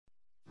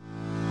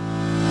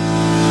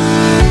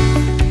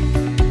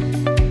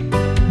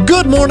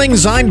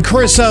mornings, I'm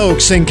Chris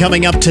Oakes, and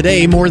coming up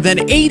today, more than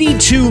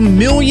 $82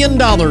 million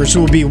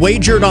will be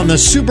wagered on the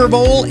Super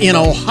Bowl in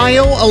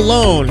Ohio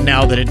alone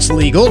now that it's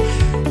legal.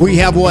 We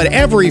have what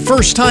every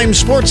first-time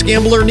sports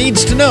gambler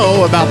needs to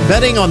know about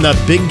betting on the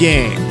big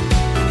game.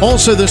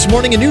 Also this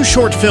morning, a new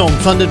short film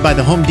funded by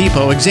the Home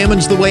Depot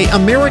examines the way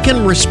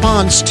American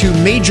response to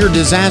major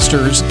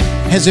disasters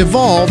has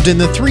evolved in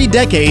the 3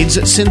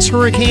 decades since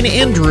Hurricane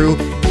Andrew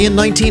in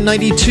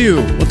 1992.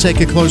 We'll take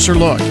a closer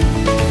look.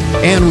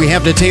 And we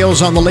have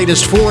details on the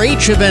latest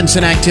 4-H events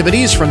and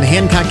activities from the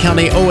Hancock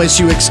County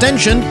OSU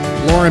Extension.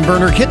 Lauren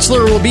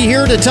Berner-Kitzler will be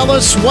here to tell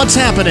us what's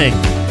happening.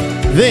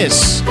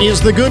 This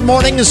is the Good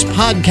Mornings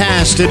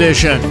Podcast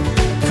Edition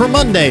for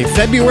Monday,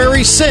 February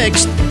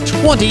 6th,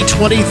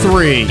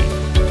 2023.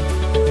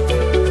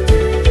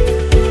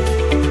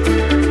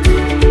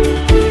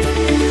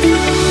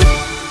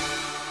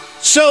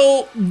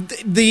 So,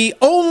 the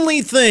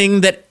only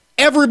thing that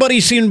everybody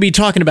seemed to be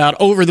talking about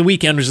over the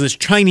weekend was this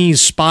Chinese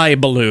spy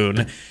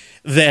balloon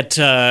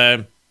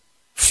that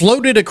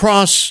floated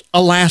across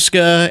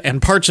Alaska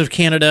and parts of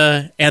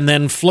Canada and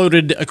then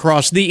floated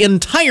across the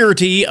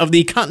entirety of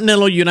the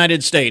continental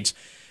United States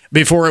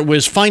before it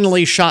was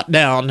finally shot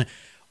down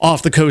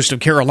off the coast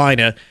of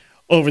Carolina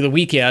over the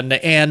weekend.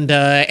 And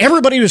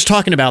everybody was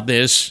talking about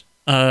this.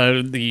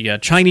 The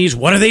Chinese,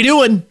 what are they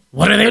doing?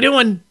 What are they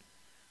doing?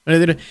 What are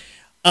they doing?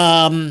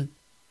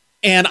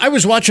 And I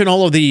was watching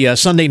all of the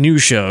Sunday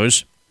news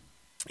shows,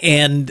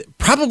 and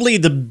probably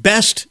the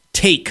best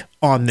take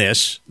on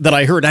this that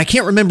I heard, I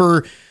can't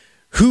remember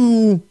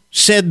who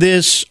said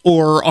this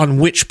or on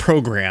which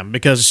program,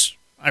 because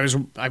I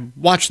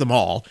watched them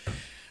all.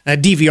 I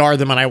DVR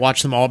them and I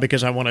watch them all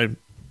because I want to,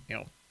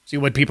 see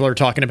what people are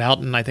talking about,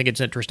 and I think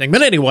it's interesting.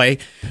 But anyway,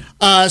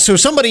 so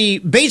somebody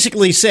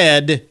basically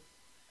said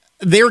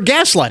they're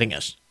gaslighting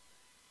us.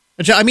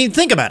 Which, I mean,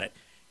 think about it.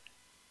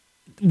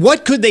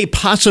 What could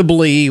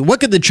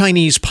the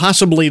Chinese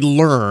possibly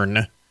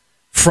learn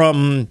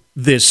from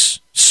this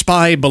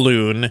spy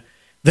balloon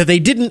that they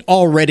didn't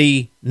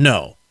already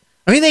know?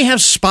 I mean, they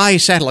have spy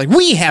satellites.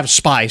 We have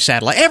spy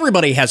satellites.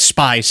 Everybody has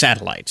spy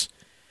satellites.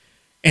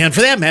 And for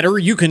that matter,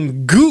 you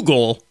can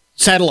Google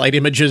satellite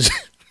images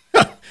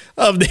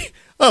of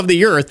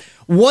the Earth.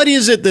 What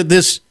is it that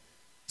this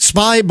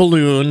spy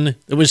balloon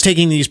that was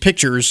taking these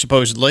pictures,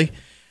 supposedly,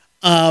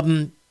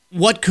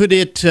 what could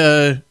it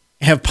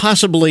have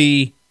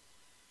possibly,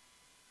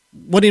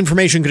 what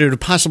information could it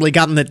have possibly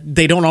gotten that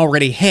they don't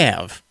already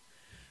have?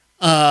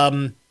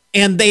 And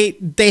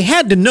they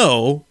had to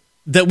know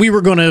that we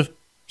were going to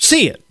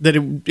see it, that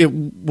it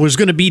was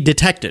going to be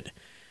detected,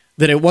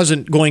 that it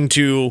wasn't going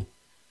to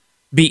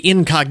be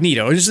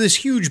incognito. It's this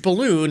huge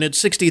balloon at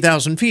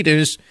 60,000 feet.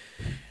 It's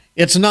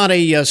not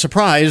a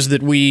surprise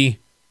that we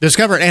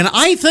discovered. And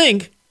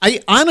I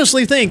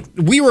honestly think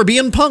we were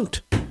being punked.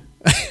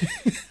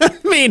 I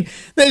mean,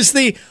 there's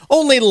the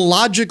only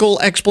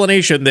logical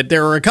explanation that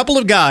there are a couple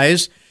of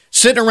guys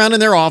sitting around in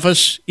their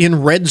office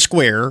in Red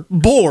Square,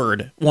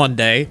 bored one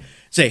day,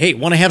 say, hey,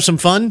 want to have some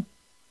fun?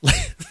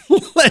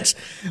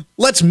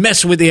 let's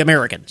mess with the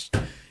Americans.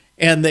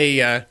 And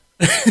they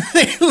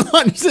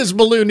launched this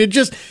balloon. It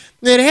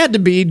had to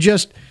be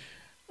just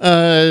for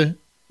the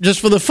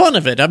fun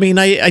of it. I mean,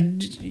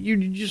 you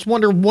just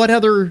wonder what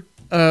other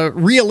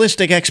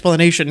realistic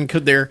explanation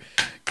could there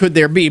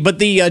be. But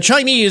the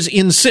Chinese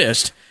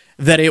insist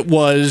that it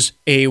was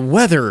a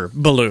weather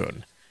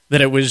balloon,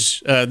 that it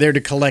was there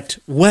to collect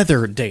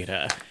weather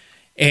data,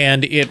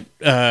 and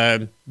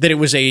that it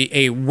was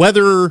a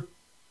weather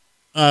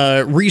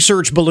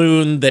research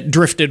balloon that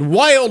drifted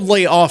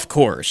wildly off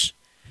course.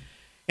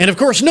 And of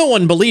course, no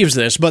one believes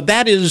this, but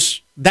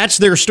that's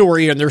their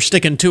story, and they're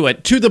sticking to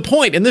it to the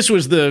point. And this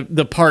was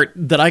the part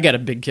that I got a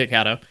big kick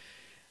out of.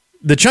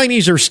 The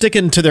Chinese are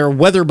sticking to their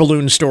weather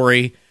balloon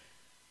story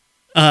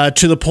to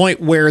the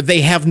point where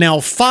they have now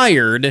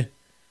fired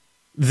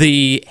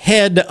the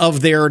head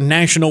of their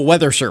National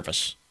Weather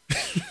Service.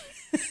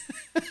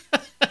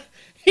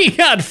 He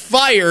got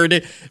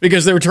fired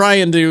because they were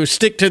trying to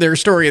stick to their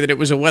story that it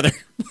was a weather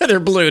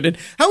balloon. And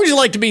how would you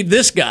like to be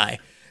this guy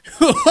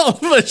who all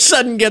of a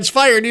sudden gets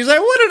fired? He's like,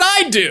 what did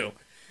I do?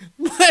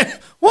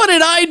 What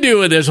did I do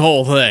with this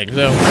whole thing?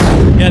 So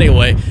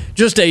anyway,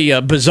 just a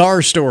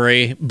bizarre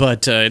story,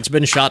 but it's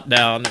been shot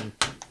down. And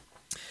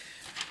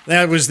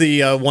that was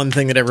the one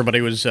thing that everybody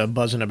was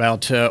buzzing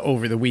about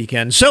over the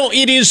weekend. So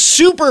it is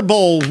Super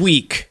Bowl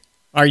week.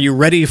 Are you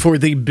ready for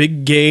the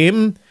big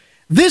game?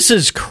 This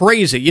is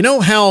crazy. You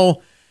know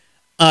how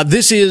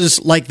this is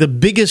like the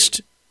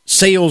biggest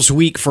sales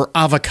week for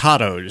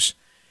avocados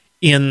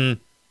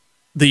in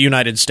the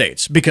United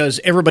States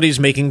because everybody's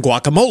making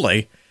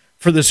guacamole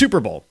for the Super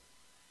Bowl.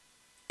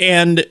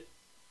 And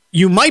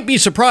you might be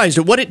surprised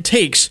at what it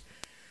takes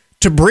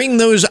to bring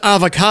those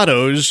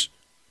avocados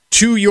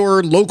to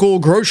your local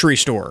grocery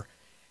store.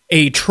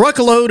 A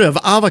truckload of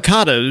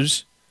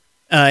avocados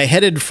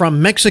headed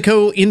from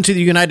Mexico into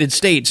the United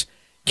States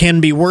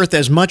can be worth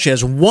as much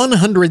as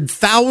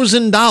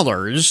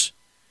 $100,000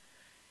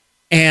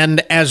 And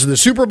as the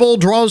Super Bowl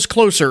draws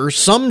closer,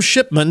 some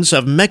shipments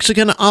of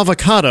Mexican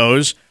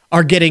avocados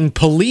are getting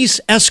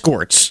police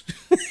escorts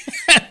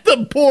at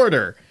the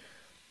border.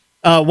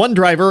 One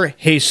driver,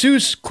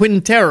 Jesus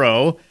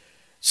Quintero,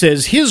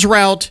 says his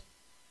route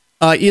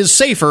is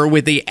safer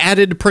with the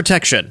added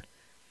protection.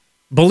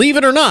 Believe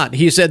it or not,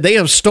 he said they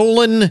have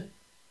stolen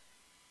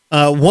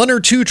 1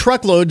 or 2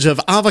 truckloads of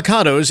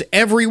avocados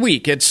every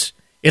week. It's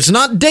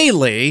not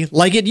daily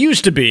like it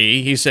used to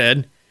be, he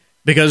said,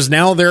 because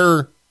now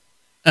they're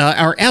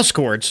our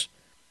escorts.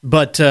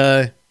 But,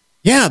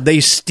 they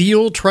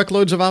steal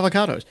truckloads of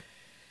avocados.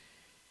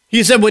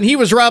 He said when he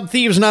was robbed,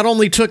 thieves not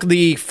only took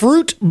the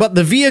fruit, but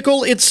the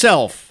vehicle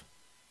itself.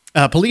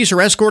 Police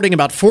are escorting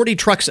about 40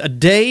 trucks a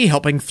day,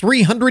 helping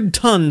 300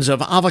 tons of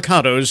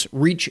avocados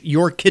reach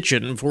your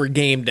kitchen for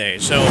game day.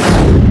 So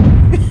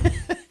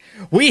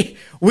we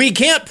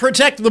can't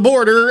protect the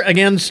border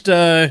against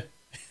all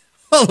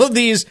of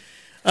these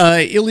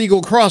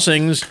illegal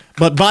crossings,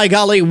 but by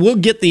golly, we'll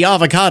get the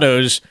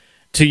avocados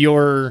to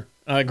your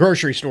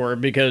grocery store,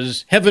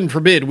 because heaven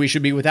forbid we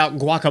should be without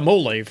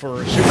guacamole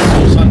for Super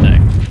Bowl Sunday.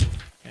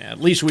 At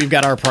least we've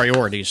got our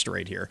priorities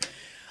straight here.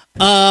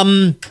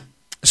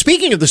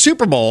 Speaking of the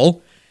Super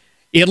Bowl,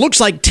 it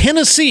looks like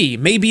Tennessee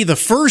may be the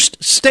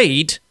first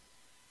state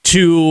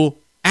to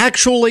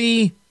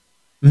actually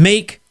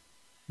make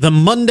the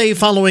Monday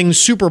following the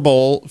Super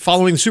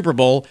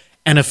Bowl,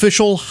 an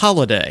official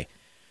holiday.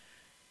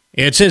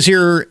 It says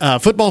here,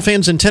 football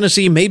fans in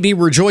Tennessee may be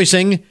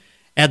rejoicing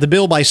at the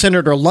bill by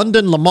Senator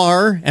London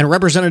Lamar and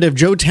Representative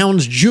Joe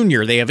Towns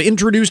Jr. They have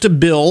introduced a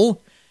bill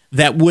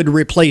that would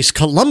replace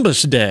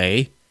Columbus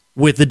Day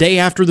with the day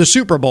after the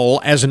Super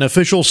Bowl as an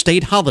official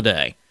state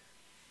holiday.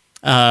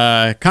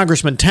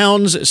 Congressman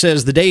Towns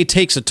says the day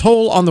takes a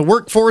toll on the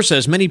workforce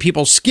as many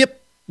people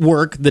skip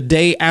work the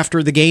day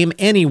after the game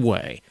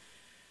anyway.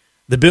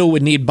 The bill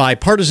would need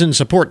bipartisan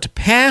support to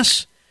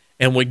pass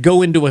and would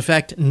go into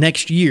effect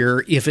next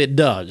year if it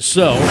does.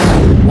 So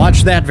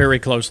watch that very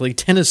closely.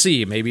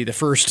 Tennessee may be the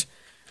first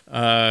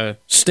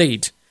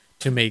state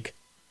to make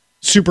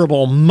Super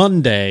Bowl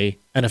Monday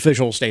an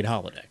official state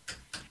holiday.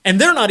 And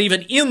they're not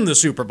even in the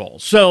Super Bowl.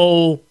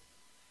 So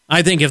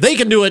I think if they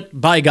can do it,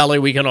 by golly,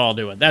 we can all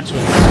do it. That's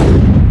what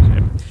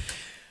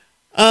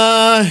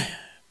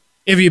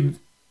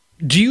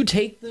do you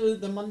take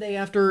the Monday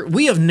after?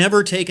 We have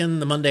never taken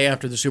the Monday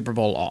after the Super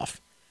Bowl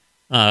off.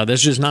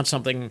 That's just not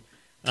something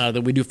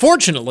that we do.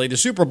 Fortunately, the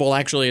Super Bowl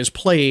actually is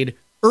played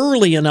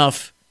early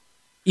enough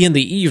in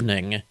the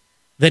evening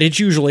that it's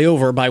usually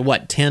over by,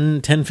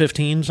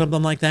 10:15,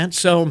 something like that.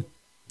 So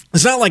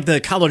it's not like the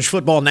college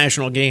football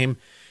national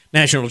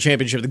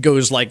championship that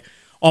goes like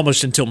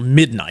almost until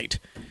midnight.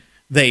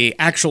 They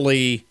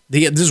actually,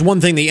 this is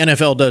one thing the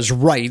NFL does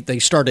right. They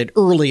started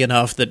early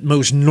enough that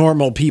most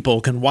normal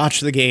people can watch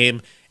the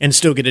game and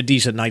still get a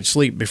decent night's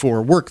sleep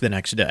before work the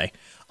next day.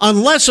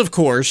 Unless, of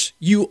course,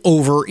 you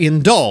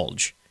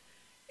overindulge.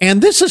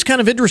 And this is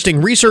kind of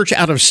interesting research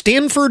out of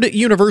Stanford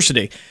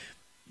University.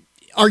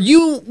 Are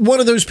you one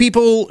of those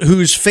people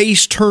whose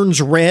face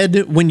turns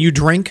red when you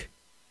drink?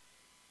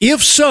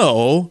 If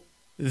so,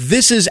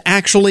 this is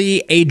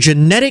actually a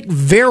genetic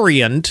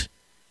variant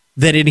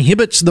that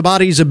inhibits the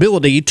body's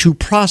ability to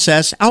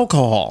process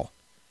alcohol.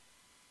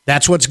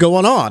 That's what's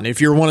going on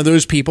if you're one of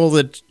those people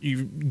that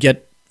you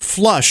get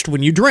flushed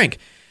when you drink.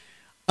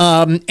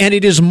 And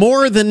it is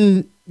more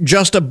than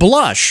just a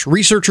blush.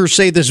 Researchers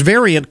say this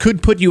variant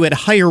could put you at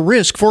higher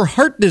risk for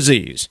heart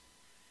disease.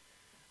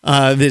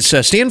 This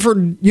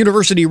Stanford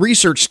University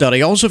research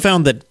study also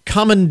found that a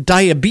common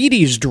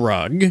diabetes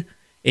drug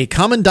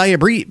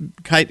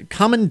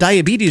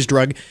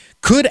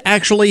could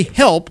actually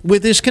help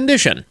with this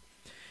condition.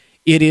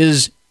 It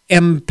is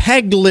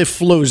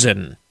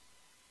empagliflozin.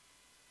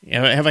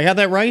 Have I got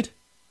that right?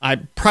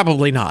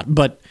 Probably not,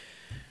 but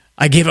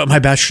I gave it my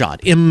best shot.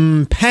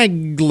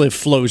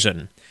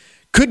 Empagliflozin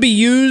could be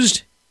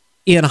used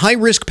in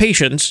high-risk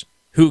patients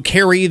who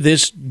carry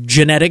this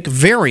genetic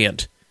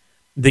variant.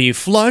 The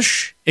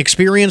flush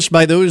experienced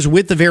by those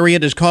with the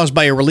variant is caused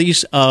by a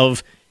release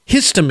of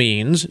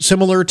histamines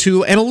similar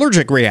to an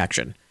allergic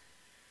reaction.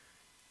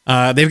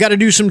 They've got to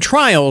do some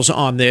trials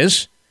on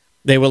this.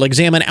 They will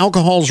examine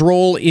alcohol's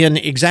role in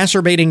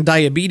exacerbating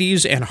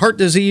diabetes and heart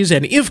disease,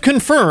 and if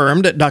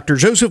confirmed, Dr.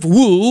 Joseph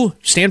Wu,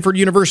 Stanford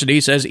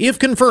University, says if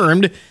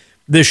confirmed,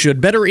 this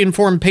should better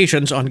inform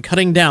patients on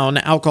cutting down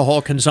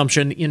alcohol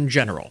consumption in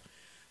general.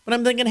 But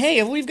I'm thinking, hey,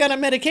 if we've got a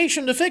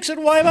medication to fix it,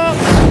 why not?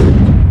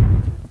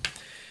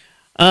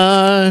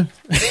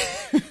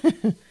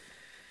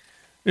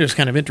 It was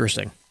kind of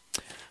interesting.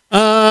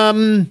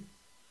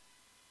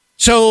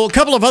 So a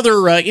couple of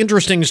other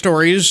interesting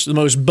stories, the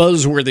most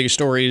buzzworthy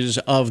stories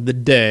of the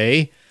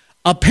day.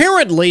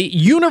 Apparently,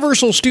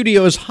 Universal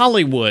Studios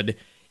Hollywood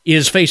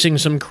is facing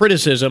some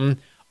criticism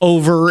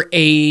over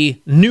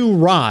a new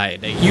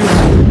ride.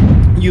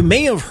 You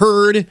may have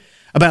heard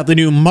about the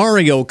new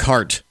Mario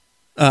Kart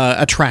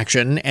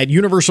attraction at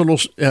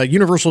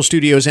Universal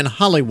Studios in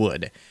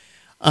Hollywood.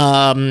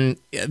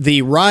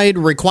 The ride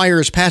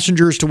requires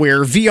passengers to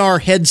wear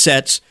VR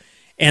headsets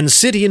and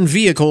sit in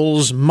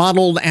vehicles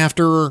modeled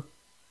after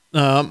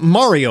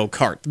Mario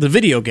Kart, the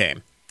video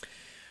game.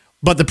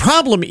 But the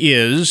problem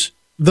is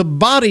the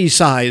body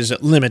size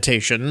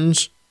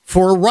limitations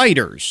for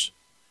riders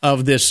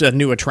of this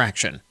new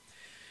attraction.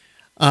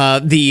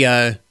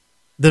 The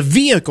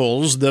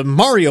vehicles, the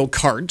Mario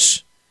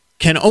Karts,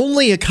 can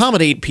only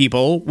accommodate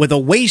people with a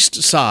waist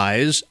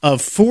size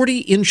of 40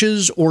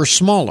 inches or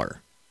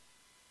smaller.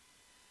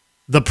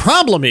 The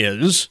problem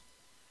is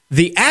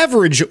the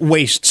average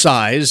waist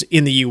size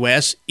in the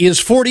U.S. is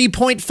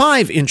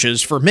 40.5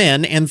 inches for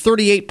men and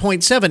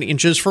 38.7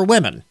 inches for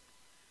women.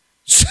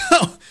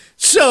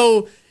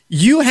 So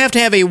you have to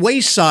have a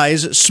waist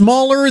size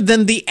smaller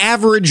than the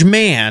average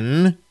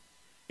man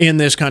in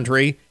this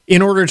country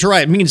in order to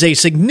ride. It means a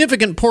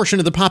significant portion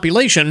of the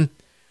population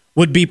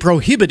would be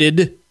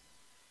prohibited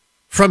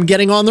from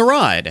getting on the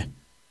ride.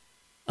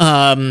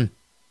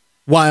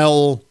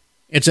 While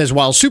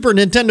Super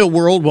Nintendo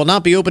World will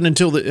not be open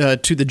until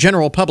to the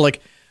general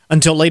public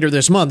until later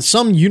this month,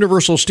 some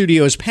Universal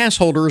Studios pass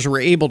holders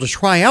were able to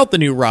try out the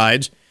new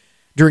rides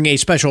during a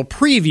special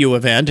preview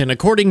event, and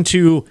according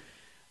to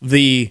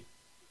the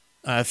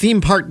theme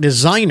park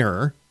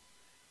designer,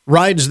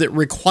 rides that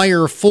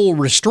require full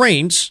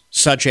restraints,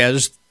 such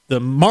as the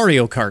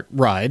Mario Kart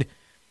ride,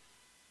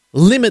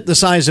 limit the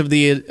size of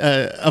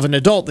an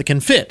adult that can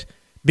fit,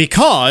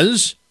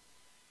 because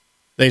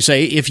they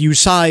say if you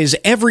size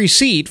every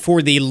seat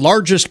for the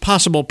largest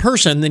possible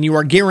person, then you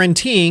are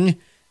guaranteeing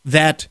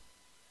that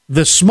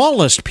the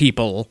smallest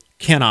people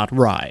cannot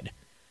ride.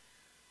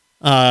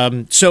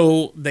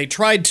 So they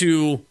tried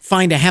to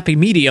find a happy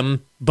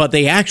medium, but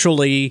they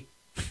actually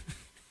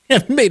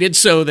have made it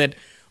so that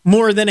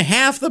more than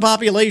half the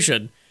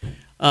population,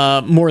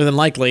 more than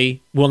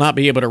likely, will not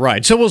be able to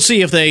ride. So we'll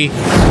see if they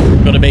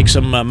are going to make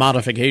some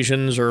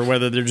modifications or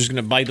whether they're just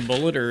going to bite the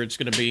bullet or it's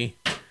going to be...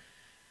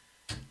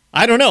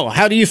 I don't know.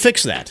 How do you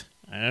fix that?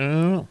 I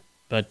don't know.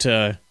 But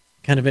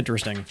kind of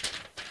interesting.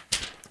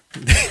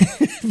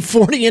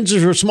 40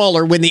 inches or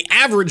smaller when the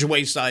average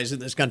waist size in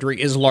this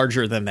country is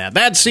larger than that.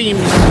 That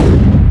seems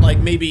like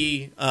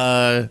maybe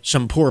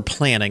some poor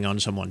planning on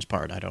someone's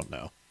part. I don't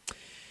know.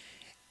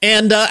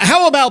 And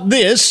how about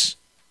this?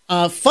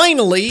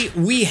 Finally,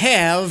 we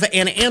have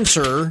an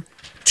answer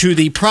to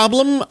the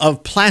problem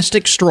of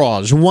plastic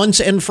straws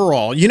once and for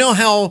all. You know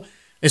how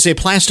they say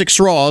plastic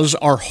straws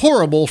are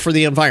horrible for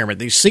the environment.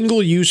 These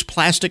single-use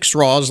plastic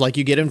straws like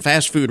you get in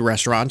fast food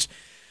restaurants,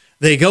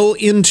 they go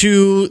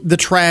into the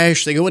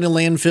trash, they go into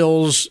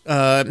landfills,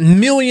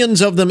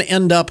 millions of them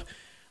end up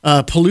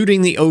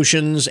polluting the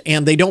oceans,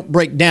 and they don't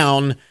break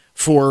down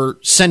for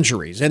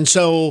centuries. And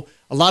so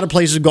a lot of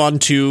places have gone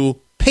to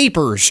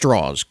paper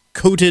straws,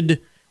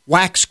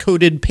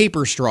 wax-coated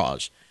paper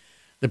straws.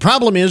 The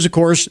problem is, of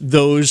course,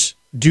 those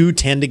do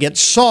tend to get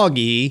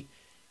soggy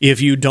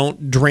if you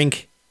don't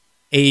drink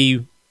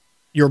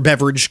your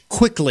beverage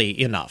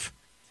quickly enough.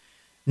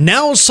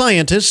 Now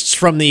scientists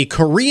from the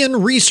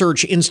Korean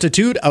Research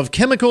Institute of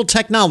Chemical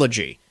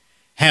Technology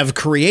have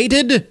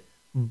created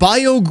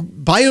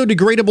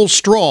biodegradable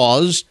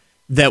straws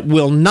that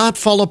will not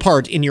fall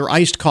apart in your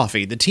iced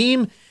coffee. The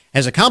team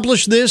has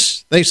accomplished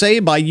this, they say,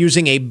 by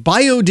using a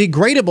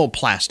biodegradable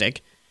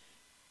plastic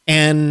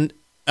and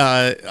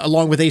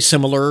along with a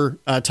similar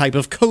type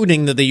of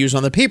coating that they use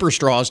on the paper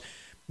straws,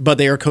 but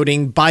they are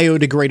coating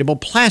biodegradable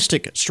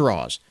plastic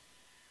straws.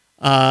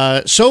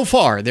 So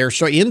far, they're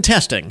in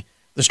testing.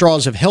 The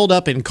straws have held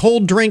up in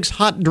cold drinks,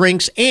 hot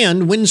drinks,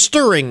 and when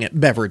stirring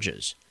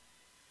beverages.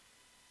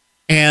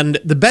 And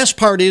the best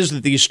part is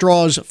that these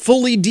straws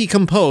fully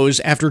decompose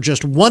after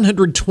just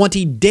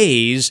 120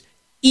 days,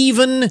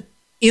 even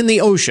in the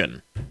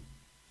ocean.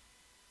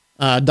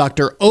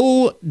 Dr.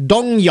 Oh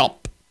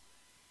Dong-yop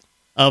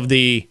of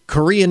the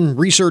Korean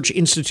Research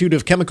Institute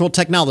of Chemical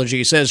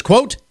Technology says,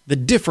 quote, "The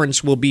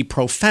difference will be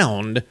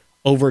profound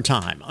over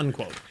time,"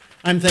 unquote.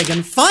 I'm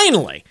thinking,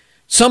 finally,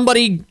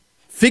 somebody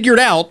figured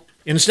out,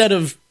 instead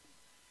of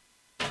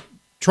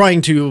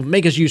trying to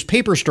make us use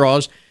paper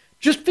straws,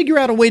 just figure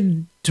out a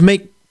way to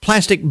make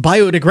plastic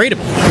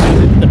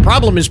biodegradable. The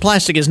problem is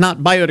plastic is not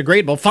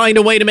biodegradable. Find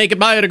a way to make it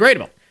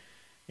biodegradable.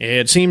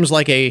 It seems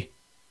like a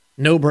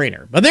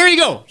no-brainer. But there you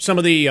go. Some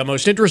of the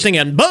most interesting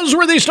and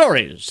buzzworthy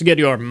stories to get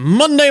your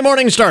Monday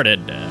morning started.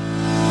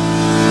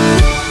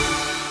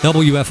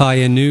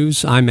 WFIN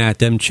News, I'm Matt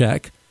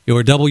Demchek.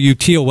 Your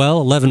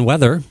WTOL 11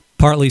 weather.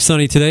 Partly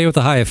sunny today with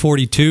a high of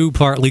 42,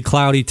 partly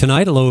cloudy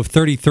tonight, a low of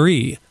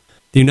 33.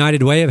 The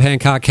United Way of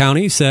Hancock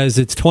County says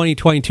its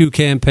 2022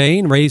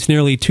 campaign raised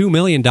nearly $2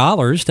 million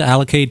to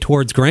allocate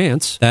towards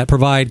grants that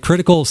provide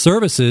critical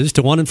services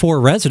to 1 in 4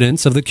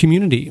 residents of the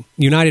community.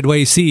 United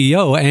Way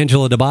CEO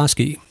Angela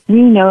Dabosky.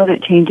 We know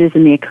that changes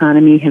in the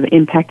economy have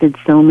impacted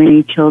so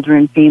many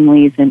children,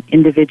 families, and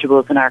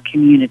individuals in our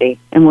community,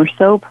 and we're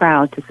so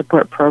proud to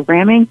support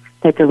programming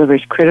that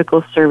delivers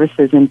critical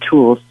services and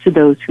tools to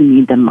those who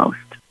need them most.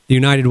 The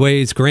United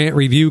Way's Grant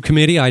Review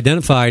Committee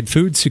identified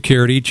food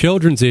security,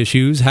 children's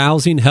issues,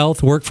 housing,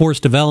 health, workforce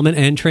development,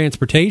 and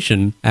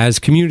transportation as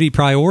community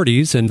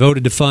priorities and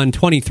voted to fund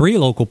 23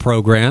 local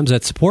programs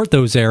that support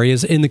those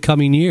areas in the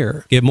coming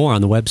year. Get more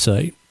on the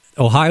website.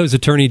 Ohio's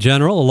Attorney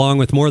General, along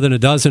with more than a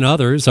dozen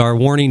others, are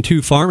warning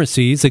 2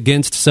 pharmacies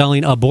against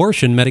selling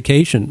abortion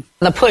medication.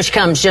 The push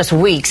comes just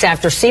weeks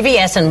after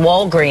CVS and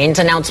Walgreens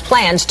announced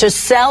plans to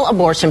sell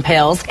abortion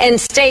pills in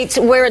states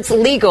where it's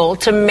legal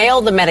to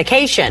mail the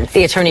medication.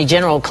 The Attorney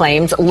General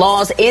claims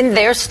laws in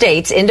their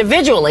states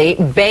individually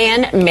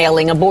ban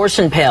mailing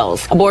abortion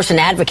pills. Abortion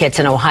advocates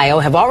in Ohio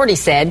have already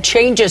said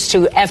changes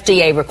to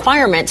FDA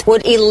requirements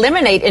would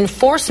eliminate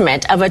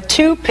enforcement of a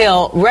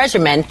 2-pill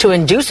regimen to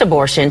induce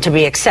abortion to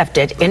be accepted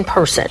in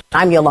person.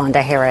 I'm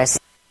Yolanda Harris.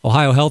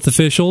 Ohio health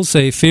officials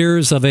say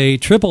fears of a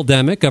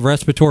triple-demic of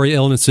respiratory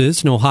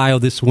illnesses in Ohio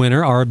this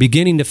winter are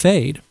beginning to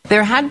fade.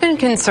 There had been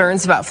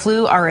concerns about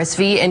flu,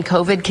 RSV, and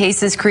COVID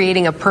cases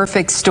creating a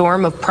perfect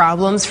storm of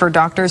problems for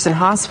doctors and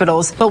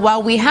hospitals. But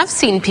while we have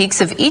seen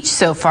peaks of each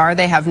so far,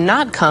 they have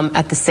not come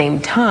at the same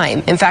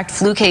time. In fact,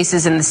 flu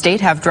cases in the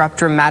state have dropped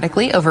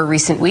dramatically over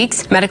recent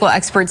weeks. Medical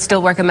experts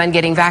still recommend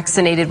getting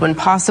vaccinated when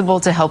possible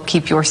to help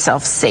keep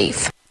yourself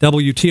safe.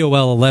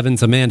 WTOL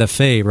 11's Amanda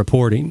Fay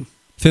reporting.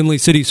 Findlay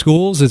City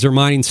Schools is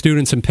reminding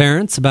students and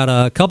parents about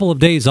a couple of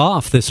days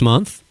off this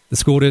month. The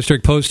school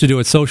district posted to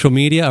its social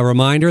media a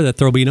reminder that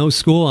there will be no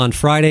school on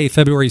Friday,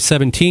 February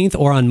 17th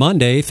or on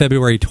Monday,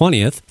 February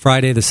 20th.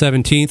 Friday the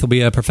 17th will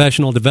be a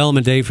professional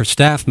development day for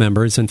staff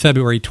members, and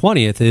February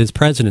 20th is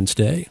President's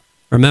Day.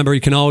 Remember,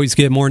 you can always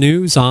get more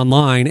news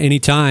online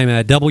anytime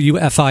at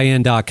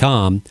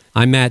WFIN.com.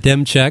 I'm Matt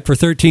Demchek for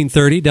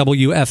 1330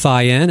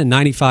 WFIN and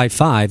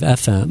 95.5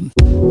 FM.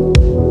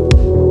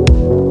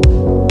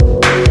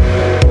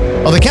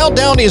 Well, the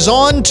countdown is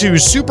on to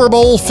Super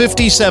Bowl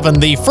 57,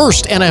 the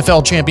first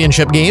NFL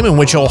championship game in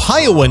which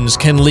Ohioans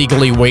can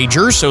legally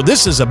wager, so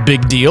this is a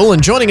big deal.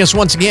 And joining us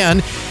once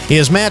again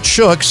is Matt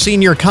Shook,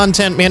 Senior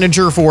Content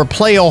Manager for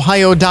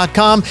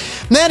PlayOhio.com.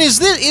 Matt, is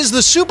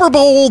the Super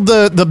Bowl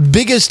the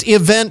biggest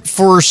event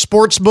for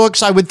sports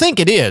books? I would think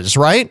it is,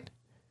 right?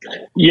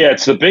 Yeah,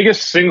 it's the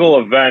biggest single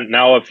event.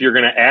 Now, if you're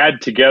going to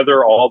add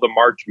together all the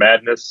March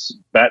Madness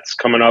bets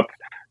coming up,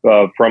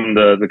 from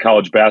the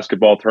college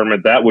basketball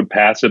tournament, that would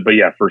pass it. But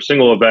yeah, for a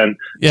single event,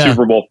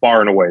 Super Bowl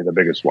far and away the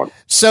biggest one.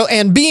 So,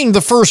 and being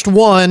the first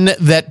one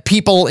that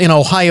people in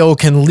Ohio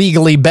can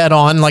legally bet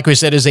on, like we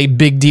said, is a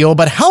big deal.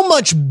 But how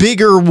much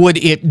bigger would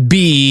it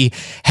be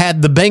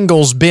had the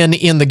Bengals been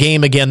in the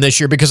game again this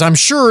year? Because I'm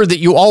sure that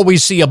you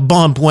always see a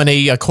bump when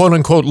a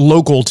quote-unquote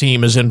local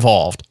team is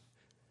involved.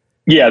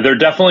 Yeah, there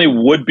definitely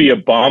would be a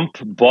bump,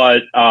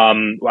 but I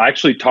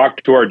actually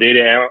talked to our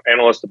data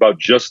analyst about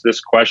just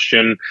this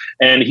question,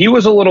 and he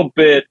was a little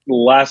bit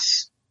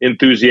less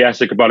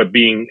enthusiastic about it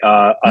being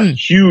a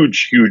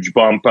huge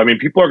bump. I mean,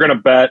 people are going to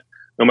bet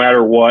no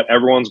matter what.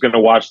 Everyone's going to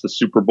watch the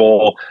Super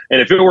Bowl. And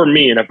if it were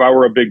me, and if I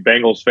were a big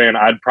Bengals fan,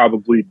 I'd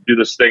probably do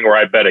this thing where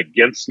I bet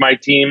against my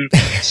team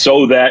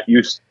so that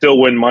you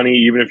still win money,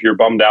 even if you're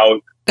bummed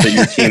out that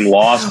your team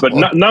lost. But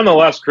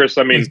nonetheless, Chris,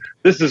 I mean,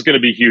 this is going to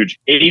be huge.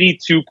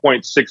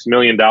 $82.6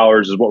 million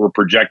is what we're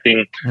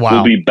projecting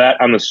will be bet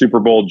on the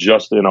Super Bowl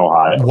just in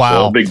Ohio.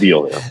 Wow. So big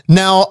deal there.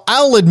 Now,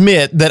 I'll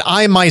admit that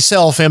I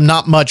myself am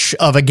not much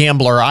of a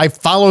gambler. I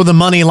follow the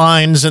money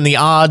lines and the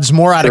odds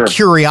more out of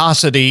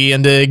curiosity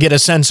and to get a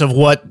sense of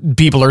what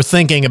people are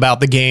thinking about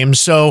the game.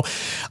 So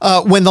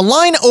when the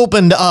line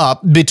opened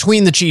up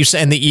between the Chiefs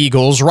and the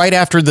Eagles right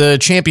after the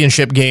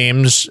championship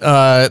games,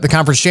 the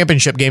conference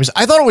championship games,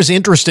 I thought it was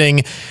interesting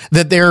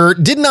that there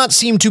did not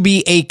seem to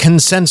be a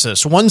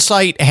consensus. One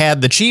site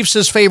had the Chiefs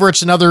as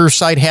favorites, another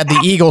site had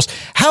the Eagles.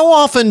 How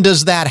often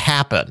does that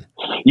happen?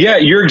 Yeah,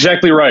 you're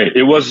exactly right.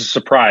 It was a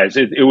surprise.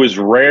 It was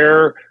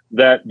rare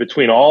that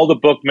between all the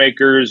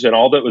bookmakers and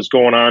all that was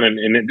going on, and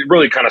it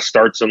really kind of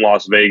starts in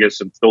Las Vegas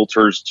and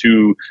filters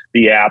to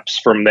the apps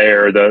from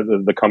there,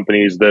 the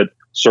companies that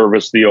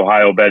service the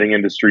Ohio betting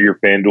industry, your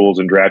FanDuels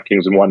and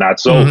DraftKings and whatnot.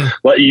 So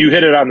you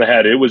hit it on the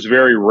head. It was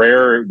very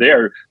rare.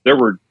 There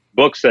were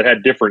books that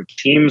had different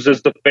teams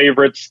as the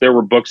favorites. There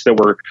were books that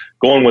were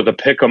going with a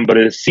pick'em, but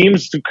it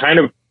seems to kind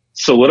of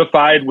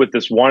solidified with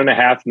this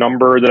 1.5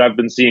 number that I've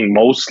been seeing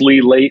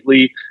mostly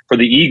lately for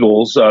the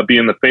Eagles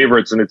being the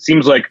favorites. And it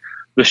seems like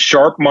the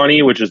sharp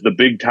money, which is the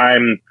big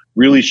time,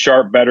 really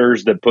sharp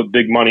bettors that put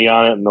big money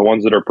on it, and the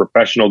ones that are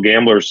professional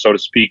gamblers, so to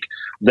speak,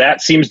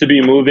 that seems to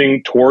be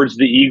moving towards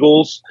the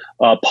Eagles.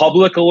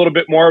 Public, a little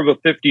bit more of a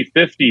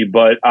 50-50,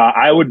 but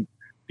I would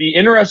be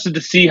interested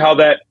to see how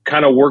that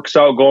kind of works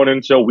out going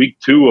into week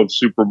 2 of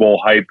Super Bowl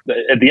hype.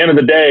 At the end of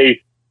the day,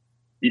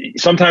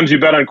 sometimes you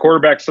bet on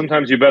quarterbacks,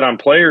 sometimes you bet on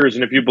players.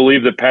 And if you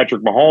believe that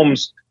Patrick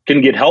Mahomes can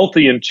get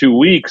healthy in 2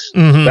 weeks,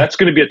 that's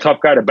going to be a tough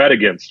guy to bet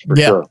against for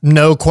sure.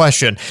 No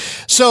question.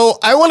 So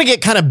I want to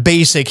get kind of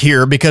basic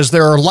here because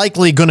there are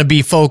likely going to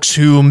be folks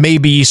who may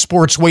be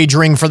sports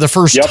wagering for the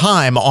first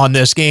time on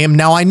this game.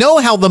 Now, I know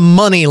how the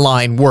money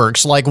line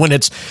works. Like when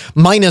it's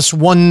minus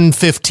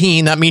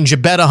 115, that means you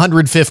bet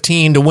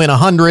 115 to win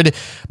 100.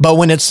 But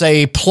when it's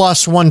a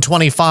plus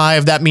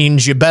 125, that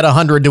means you bet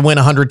 100 to win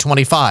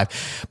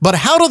 125. But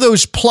how do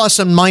those plus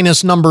and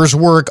minus numbers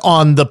work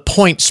on the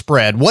point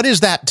spread? What is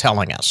that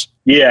telling us?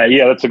 Yeah,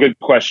 that's a good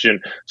question.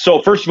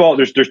 So first of all,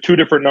 there's two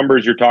different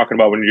numbers you're talking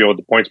about when you deal with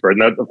the point spread.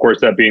 And that, of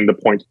course, that being the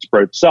point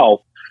spread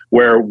itself,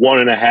 where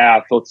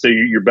 1.5, let's say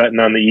you're betting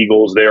on the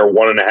Eagles, they are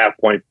 1.5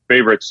 point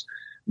favorites.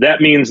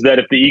 That means that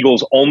if the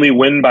Eagles only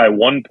win by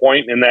 1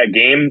 point in that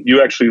game,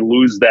 you actually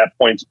lose that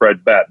point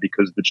spread bet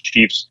because the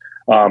Chiefs,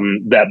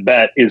 that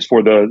bet is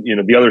for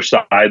the other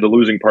side, the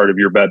losing part of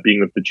your bet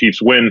being if the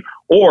Chiefs win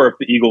or if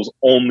the Eagles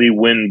only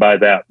win by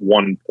that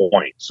 1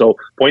 point. So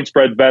point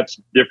spread bets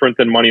different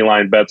than money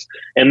line bets.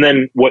 And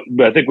then what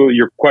I think what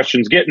your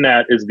question's getting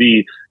at is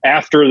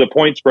after the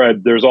point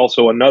spread, there's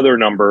also another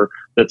number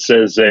that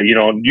says,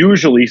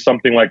 usually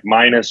something like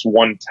minus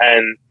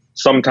 110,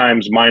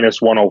 sometimes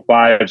minus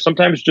 105,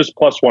 sometimes just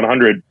plus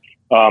 100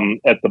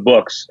 at the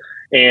books.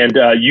 And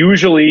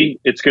usually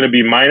it's going to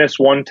be minus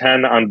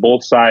 110 on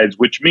both sides,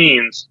 which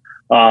means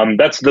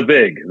that's the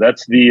vig.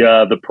 That's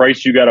the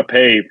price you got to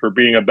pay for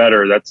being a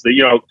bettor. That's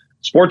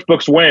sports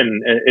books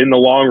win in the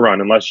long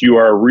run unless you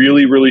are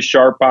really, really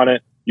sharp on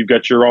it. You've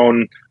got your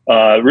own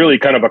really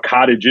kind of a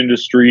cottage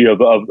industry of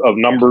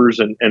numbers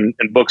and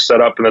books set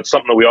up. And that's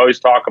something that we always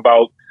talk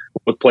about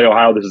with Play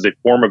Ohio. This is a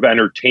form of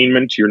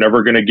entertainment. You're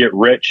never going to get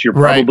rich. You're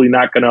probably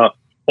not going to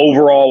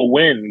overall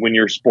win when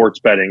you're sports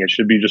betting. It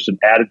should be just an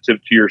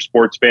additive to your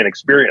sports fan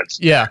experience.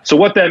 Yeah. So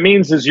what that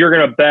means is you're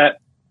going to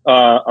bet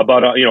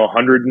about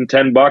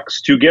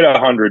 $110 to get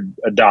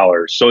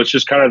 $100. So it's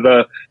just kind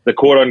of the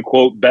quote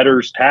unquote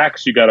bettor's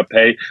tax you got to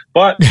pay.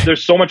 But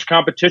there's so much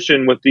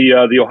competition with the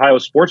Ohio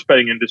sports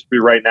betting industry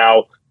right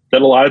now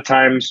that a lot of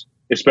times,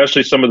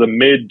 especially some of the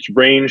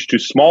mid-range to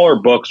smaller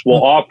books,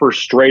 will offer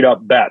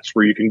straight-up bets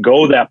where you can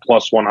go that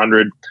plus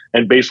 100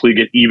 and basically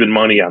get even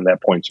money on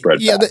that point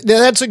spread. Yeah,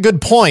 that's a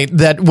good point,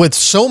 that with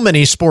so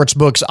many sports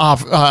books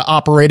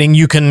operating,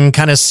 you can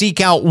kind of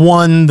seek out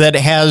one that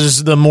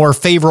has the more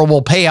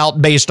favorable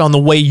payout based on the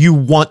way you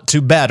want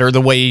to bet or the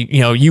way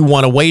you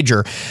want to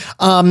wager.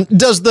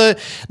 Does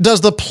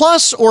the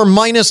plus or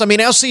minus? I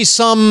mean, I'll see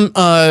some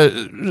of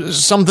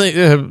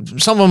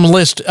them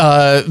list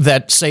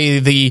that say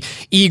the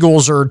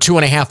Eagles are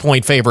 2.5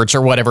 point favorites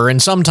or whatever,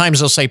 and sometimes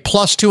they'll say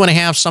plus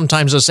 2.5,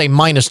 sometimes they'll say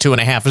minus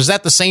 2.5. Is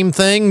that the same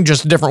thing,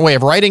 just a different way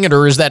of writing it,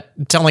 or is that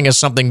telling us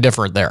something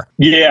different there?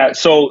 Yeah,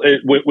 so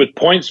with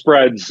point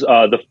spreads,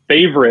 the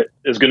favorite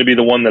is going to be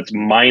the one that's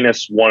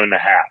minus 1.5.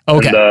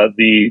 Okay. And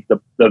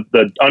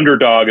the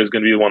underdog is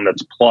going to be the one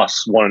that's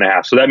plus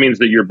 1.5. So that means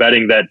that you're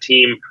betting that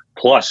team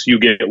plus you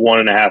get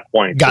 1.5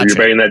 points. Gotcha. So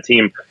you're betting that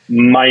team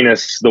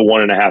minus the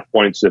 1.5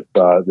 points if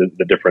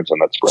the difference on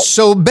that spread.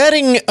 So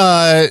betting,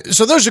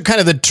 so those are kind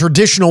of the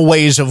traditional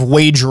ways of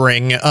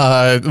wagering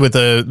with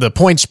the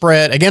point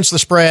spread, against the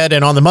spread,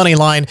 and on the money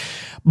line.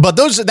 But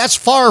that's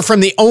far from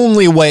the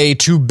only way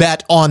to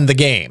bet on the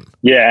game.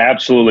 Yeah,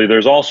 absolutely.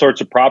 There's all sorts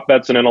of prop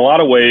bets, and in a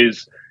lot of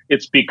ways,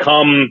 it's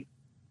become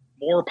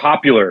more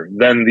popular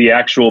than the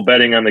actual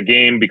betting on the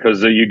game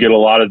because you get a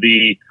lot of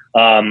the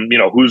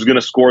who's going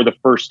to score the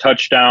first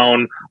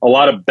touchdown, a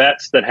lot of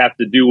bets that have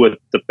to do with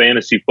the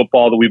fantasy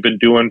football that we've been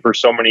doing for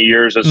so many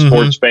years as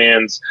sports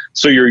fans.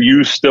 So you're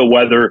used to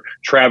whether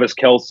Travis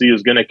Kelce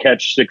is going to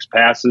catch 6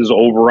 passes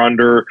over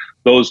under,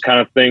 those kind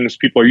of things.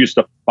 People are used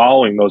to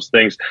following those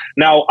things.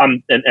 Now,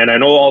 and I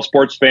know all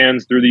sports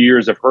fans through the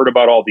years have heard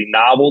about all the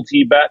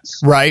novelty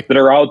bets that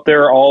are out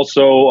there.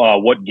 Also,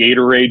 what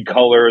Gatorade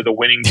color the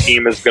winning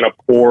team is going to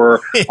pour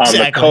on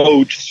the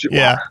coach,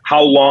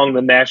 how long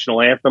the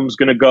national anthem is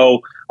going to go.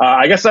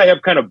 I guess I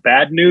have kind of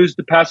bad news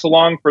to pass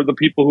along for the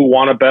people who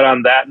want to bet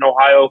on that in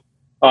Ohio.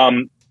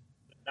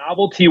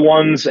 Novelty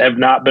ones have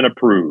not been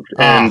approved,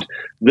 and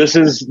this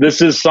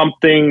is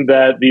something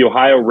that the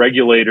Ohio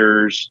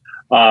regulators,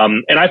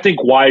 and I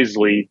think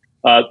wisely,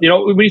 when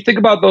you think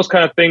about those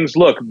kind of things,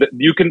 look,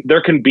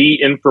 there can be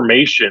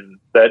information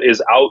that is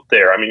out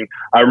there. I mean,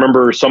 I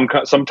remember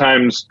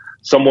sometimes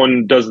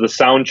someone does the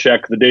sound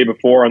check the day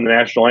before on the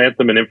national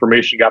anthem, and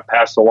information got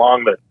passed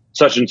along that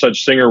such and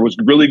such singer was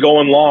really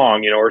going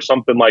long, or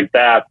something like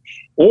that.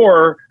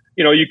 Or,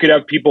 you could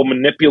have people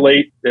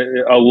manipulate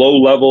a low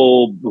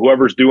level,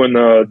 whoever's doing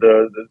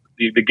the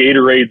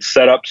Gatorade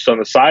setups on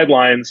the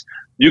sidelines.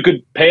 You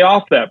could pay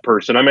off that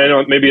person. I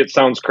mean, maybe it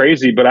sounds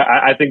crazy, but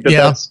I think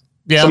that's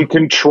some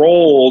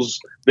controls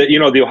that,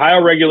 the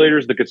Ohio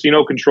regulators, the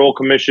Casino Control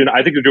Commission,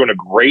 I think they're doing a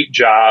great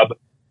job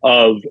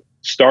of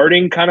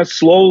starting kind of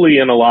slowly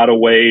in a lot of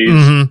ways,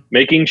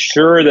 making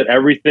sure that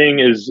everything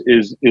is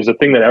a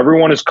thing that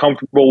everyone is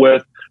comfortable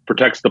with,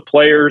 protects the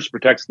players,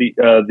 protects the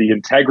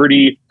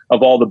integrity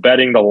of all the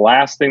betting. The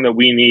last thing that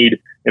we need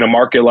in a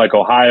market like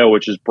Ohio,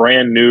 which is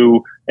brand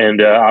new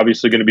and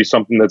obviously going to be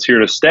something that's here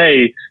to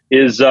stay,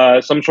 is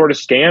some sort of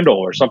scandal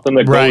or something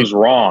that goes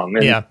wrong.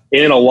 And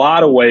in a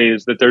lot of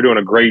ways that they're doing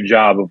a great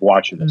job of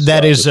watching this.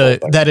 That is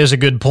a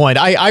good point.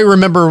 I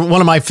remember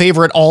one of my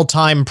favorite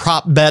all-time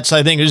prop bets,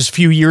 I think it was a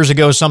few years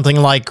ago, something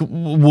like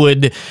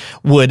would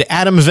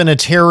Adam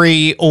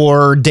Vinatieri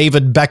or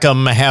David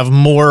Beckham have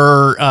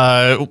more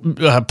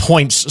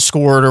points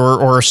scored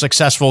or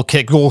successful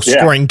goal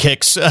scoring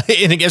kicks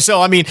in a game.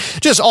 So, I mean,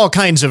 just all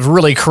kinds of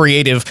really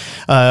creative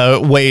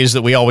ways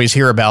that we always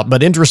hear about,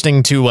 but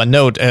interesting to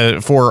note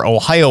for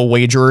Ohio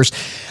wagerers.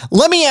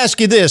 Let me ask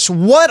you this.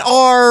 What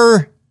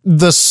are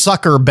the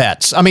sucker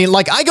bets? I mean,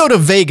 like, I go to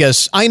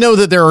Vegas. I know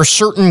that there are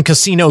certain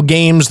casino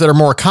games that are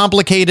more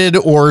complicated,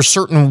 or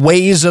certain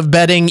ways of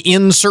betting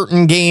in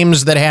certain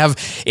games that have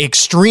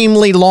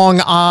extremely long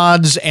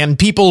odds, and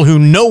people who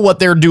know what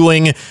they're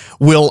doing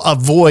will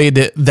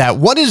avoid that.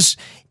 What is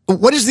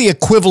the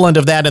equivalent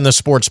of that in the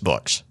sports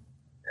books?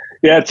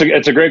 Yeah,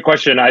 it's a great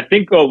question. I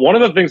think one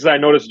of the things that I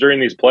noticed during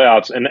these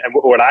playoffs, and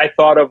what I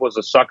thought of was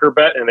a sucker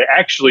bet, and they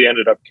actually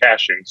ended up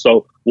cashing.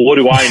 So what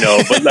do I know?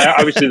 But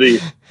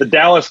obviously the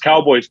Dallas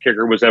Cowboys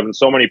kicker was having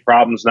so many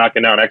problems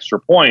knocking down extra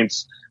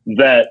points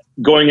that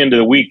going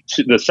into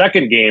the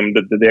second game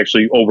that they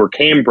actually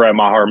overcame Brett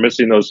Maher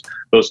missing those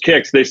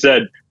kicks. They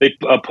said they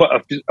put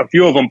a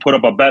few of them put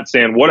up a bet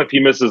saying, what if he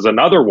misses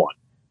another one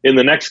in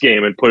the next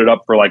game, and put it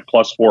up for like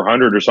plus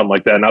 400 or something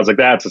like that. And I was like,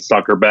 that's a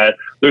sucker bet.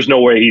 There's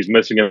no way he's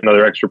missing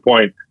another extra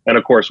point. And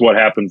of course, what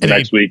happens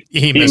next week?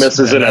 He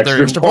misses an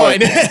extra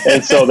point.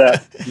 And so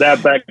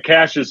that bet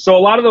cashes. So a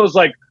lot of those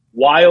like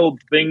wild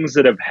things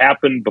that have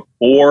happened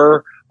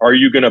before, are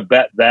you going to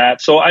bet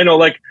that? So I know,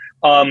 like,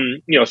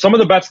 some of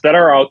the bets that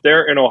are out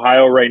there in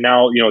Ohio right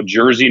now,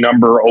 jersey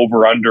number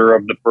over under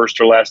of the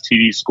first or last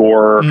TD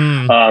scorer,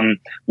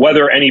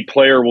 whether any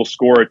player will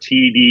score a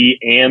TD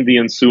and the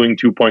ensuing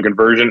 2-point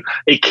conversion,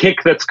 a kick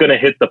that's going to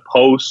hit the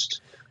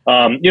post,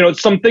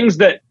 some things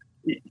that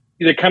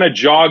kind of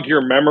jog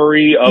your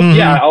memory of,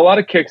 a lot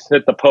of kicks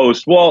hit the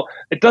post. Well,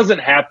 it doesn't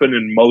happen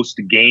in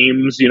most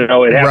games. It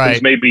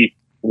happens maybe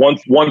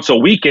once a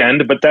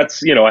weekend, but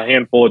that's, a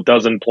handful, a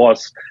dozen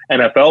plus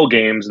NFL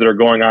games that are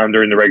going on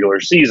during the regular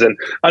season.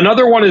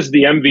 Another one is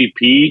the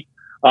MVP.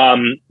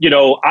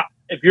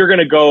 If you're going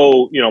to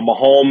go,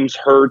 Mahomes,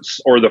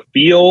 Hurts, or the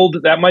field,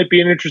 that might be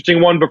an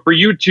interesting one. But for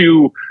you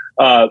to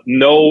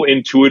know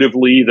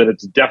intuitively that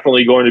it's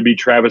definitely going to be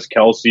Travis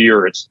Kelce,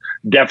 or it's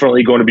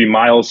definitely going to be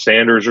Miles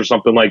Sanders or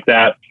something like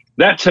that,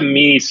 that to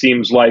me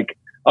seems like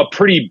a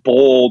pretty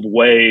bold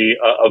way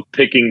of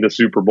picking the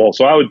Super Bowl.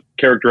 So I would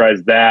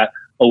characterize that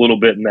a little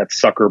bit in that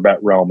sucker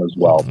bet realm as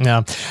well.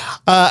 Yeah.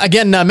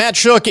 Again, Matt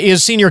Shook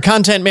is Senior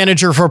Content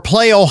Manager for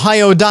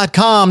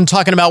PlayOhio.com,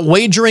 talking about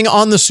wagering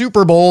on the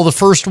Super Bowl, the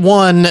first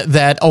one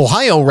that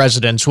Ohio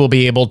residents will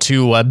be able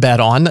to bet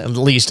on, at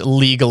least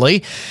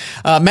legally.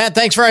 Matt,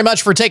 thanks very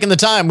much for taking the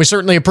time. We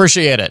certainly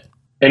appreciate it.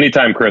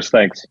 Anytime, Chris.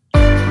 Thanks.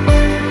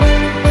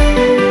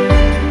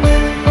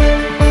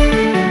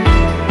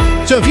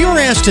 So if you were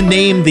asked to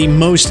name the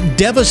most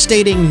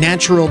devastating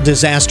natural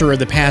disaster of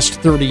the past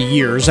 30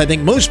 years, I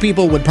think most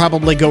people would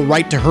probably go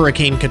right to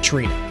Hurricane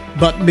Katrina.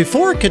 But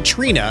before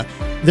Katrina,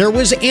 there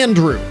was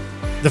Andrew.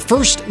 The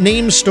first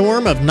named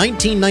storm of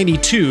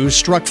 1992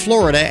 struck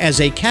Florida as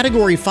a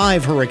Category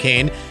 5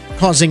 hurricane,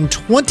 causing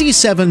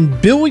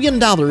 $27 billion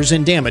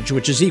in damage,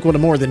 which is equal to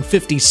more than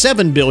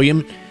 $57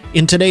 billion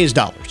in today's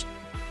dollars.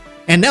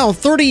 And now,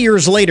 30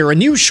 years later, a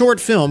new short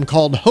film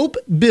called Hope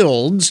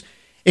Builds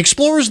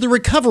explores the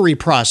recovery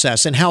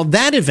process and how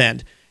that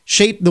event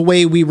shaped the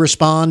way we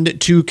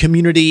respond to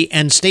community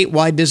and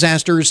statewide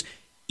disasters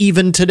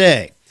even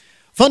today.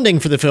 Funding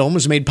for the film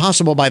was made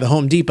possible by the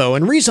Home Depot,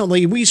 and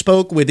recently we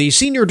spoke with the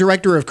Senior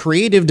Director of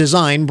Creative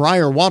Design,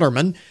 Briar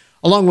Waterman,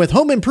 along with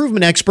home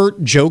improvement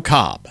expert Joe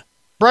Cobb.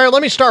 Briar,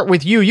 let me start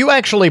with you. You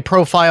actually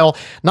profile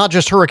not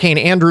just Hurricane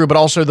Andrew, but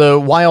also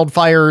the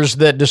wildfires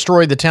that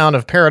destroyed the town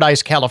of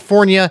Paradise,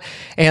 California,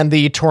 and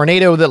the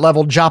tornado that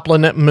leveled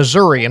Joplin,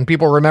 Missouri. And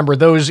people remember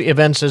those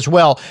events as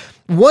well.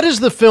 What does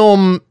the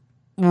film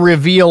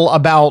reveal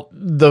about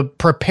the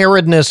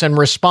preparedness and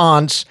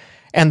response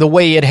and the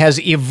way it has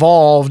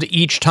evolved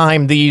each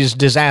time these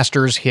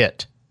disasters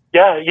hit?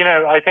 Yeah,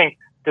 I think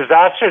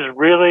disasters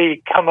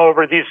really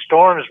these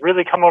storms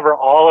really come over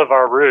all of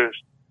our roofs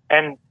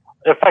and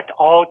affect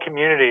all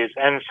communities.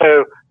 And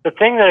so the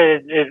thing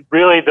that it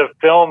really the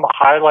film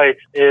highlights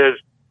is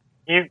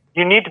you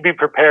need to be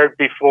prepared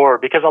before,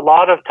 because a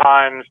lot of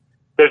times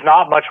there's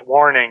not much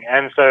warning.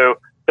 And so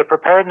the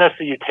preparedness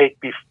that you take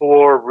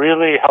before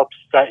really helps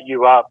set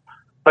you up.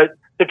 But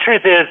the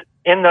truth is,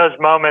 in those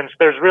moments,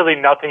 there's really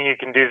nothing you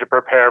can do to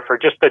prepare for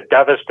just the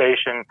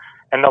devastation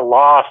and the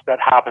loss that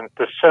happens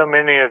to so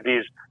many of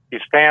these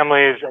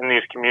families and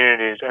these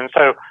communities. And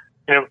so,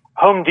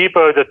 Home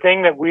Depot, the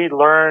thing that we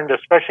learned,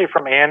 especially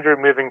from Andrew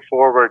moving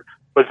forward,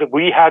 was that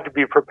we had to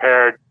be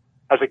prepared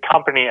as a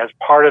company, as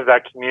part of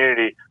that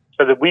community,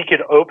 so that we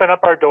could open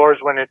up our doors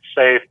when it's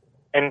safe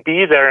and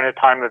be there in a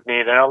time of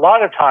need. And a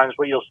lot of times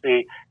what you'll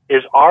see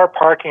is our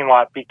parking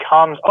lot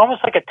becomes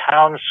almost like a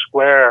town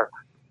square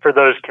for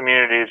those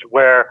communities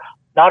where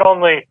not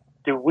only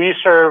do we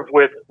serve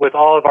with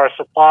all of our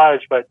supplies,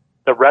 but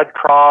the Red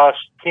Cross,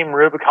 Team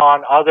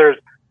Rubicon, others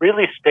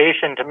really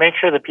stationed to make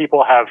sure that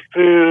people have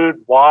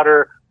food,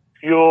 water,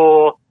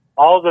 fuel,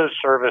 all those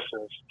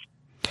services.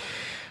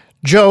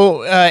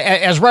 Joe,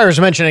 as Briar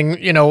was mentioning,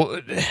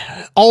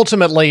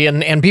 ultimately,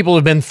 and people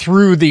who've been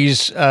through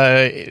these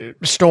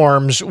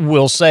storms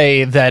will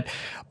say that,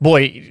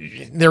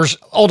 boy, there's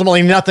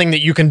ultimately nothing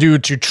that you can do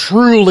to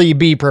truly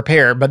be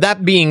prepared. But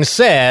that being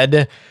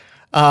said,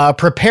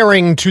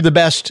 preparing to the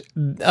best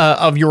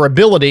of your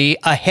ability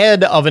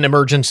ahead of an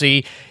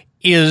emergency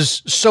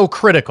is so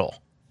critical.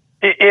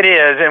 It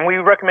is, and we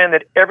recommend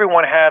that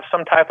everyone have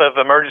some type of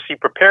emergency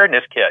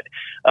preparedness kit.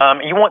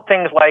 You want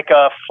things like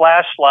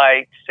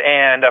flashlights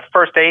and a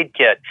first aid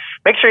kit.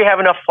 Make sure you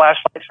have enough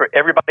flashlights for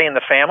everybody in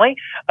the family.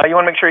 You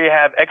want to make sure you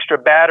have extra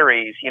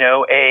batteries,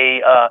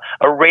 a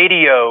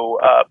radio,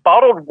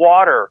 bottled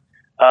water,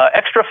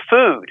 extra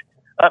food.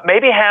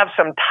 Maybe have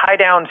some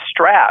tie-down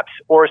straps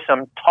or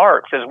some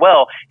tarps as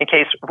well in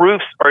case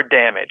roofs are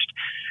damaged.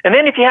 And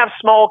then if you have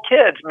small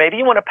kids, maybe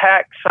you want to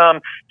pack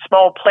some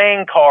small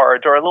playing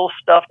cards or a little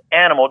stuffed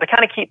animal to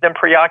kind of keep them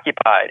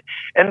preoccupied.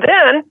 And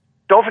then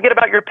don't forget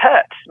about your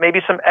pets. Maybe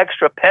some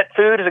extra pet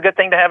food is a good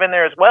thing to have in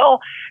there as well.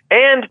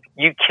 And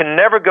you can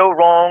never go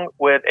wrong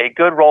with a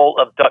good roll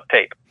of duct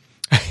tape.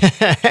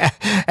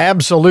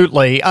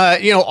 Absolutely.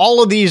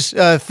 All of these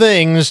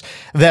things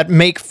that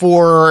make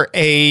for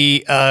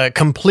a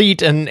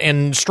complete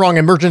and strong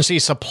emergency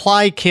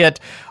supply kit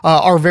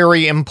are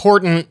very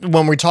important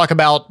when we talk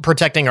about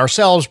protecting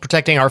ourselves,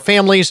 protecting our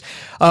families.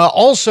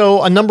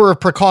 Also, a number of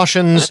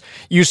precautions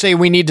you say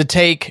we need to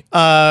take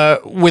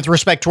with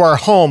respect to our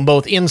home,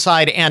 both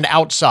inside and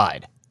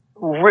outside.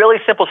 Really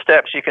simple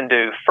steps you can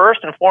do. First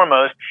and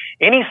foremost,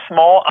 any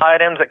small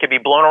items that could be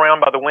blown around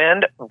by the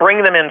wind,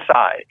 bring them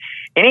inside.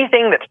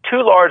 Anything that's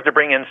too large to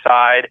bring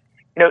inside,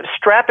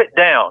 strap it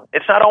down.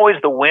 It's not always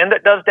the wind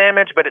that does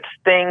damage, but it's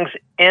things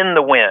in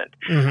the wind.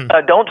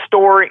 Mm-hmm. Don't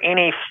store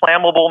any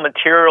flammable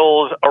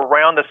materials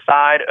around the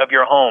side of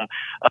your home.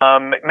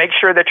 Make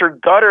sure that your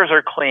gutters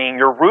are clean,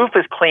 your roof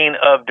is clean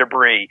of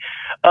debris.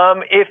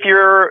 If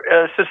you're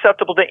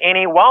susceptible to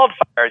any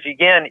wildfires,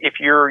 again, if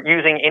you're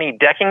using any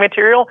decking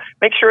material,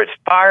 make sure it's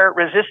fire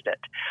resistant.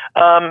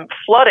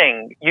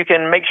 Flooding, you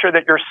can make sure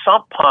that your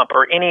sump pump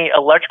or any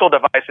electrical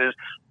devices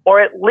are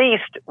at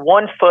least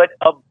 1 foot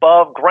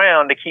above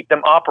ground to keep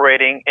them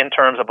operating in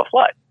terms of a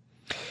flood.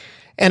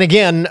 And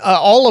again,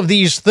 all of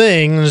these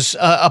things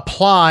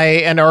apply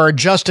and are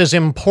just as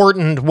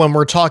important when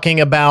we're talking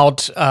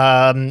about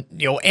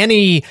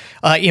any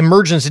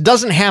emergency. It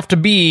doesn't have to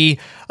be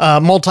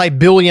a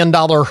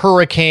multi-billion-dollar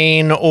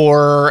hurricane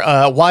or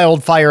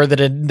wildfire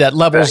that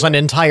levels an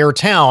entire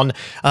town.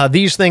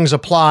 These things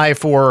apply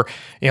for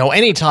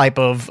any type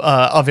of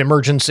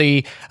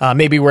emergency,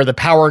 maybe where the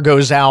power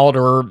goes out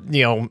or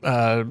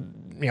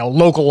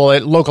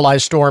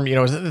localized storm,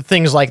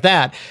 things like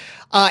that.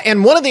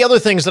 And one of the other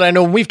things that I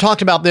know, we've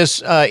talked about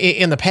this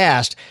in the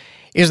past,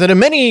 is that in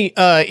many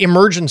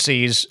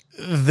emergencies,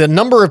 the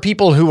number of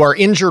people who are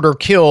injured or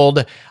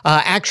killed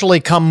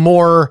actually come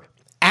more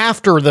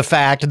after the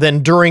fact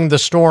than during the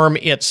storm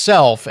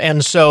itself.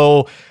 And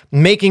so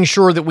making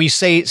sure that we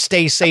stay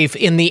safe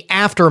in the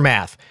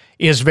aftermath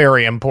is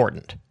very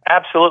important.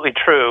 Absolutely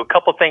true. A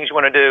couple of things you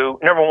want to do.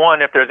 Number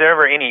one, if there's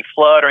ever any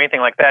flood or anything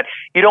like that,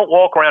 you don't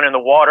walk around in the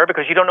water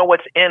because you don't know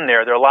what's in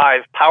there. There are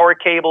live power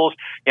cables.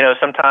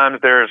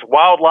 Sometimes there's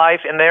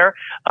wildlife in there.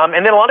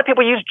 And then a lot of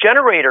people use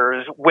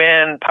generators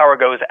when power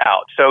goes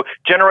out. So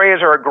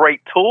generators are a great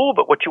tool,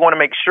 but what you want to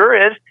make sure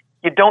is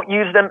you don't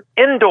use them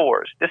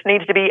indoors. This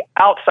needs to be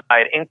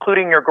outside,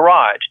 including your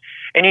garage.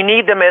 And you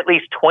need them at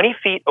least 20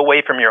 feet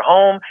away from your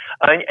home.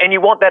 And you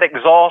want that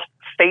exhaust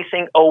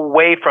facing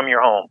away from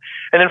your home.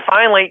 And then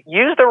finally,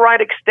 use the right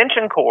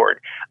extension cord.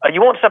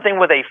 You want something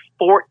with a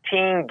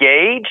 14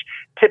 gauge.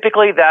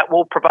 Typically, that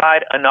will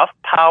provide enough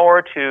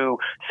power to,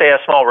 say, a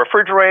small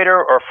refrigerator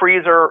or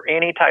freezer, or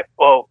any type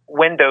of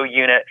window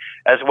unit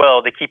as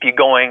well to keep you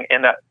going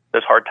in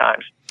those hard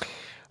times.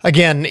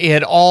 Again,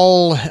 it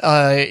all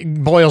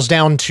boils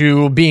down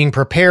to being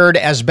prepared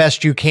as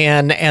best you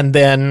can and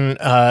then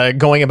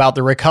going about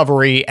the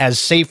recovery as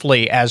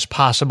safely as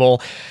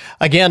possible.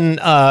 Again,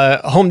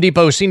 Home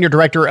Depot Senior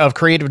Director of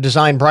Creative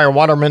Design, Briar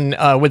Waterman,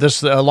 with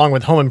us, along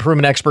with home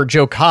improvement expert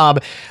Joe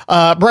Cobb.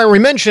 Briar, we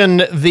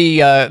mentioned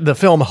the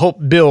film Hope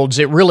Builds.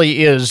 It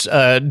really is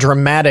a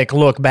dramatic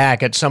look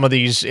back at some of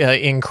these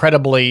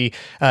incredibly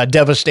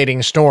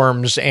devastating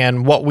storms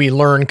and what we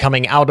learn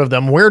coming out of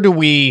them. Where do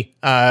we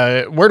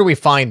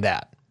find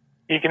that?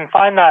 You can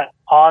find that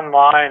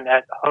online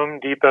at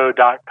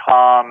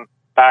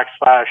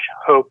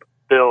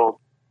homedepot.com/hopebuild.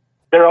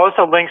 There are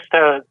also links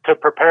to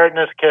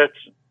preparedness kits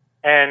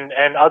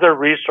and other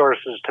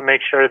resources to make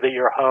sure that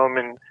your home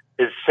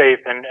is safe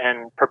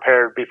and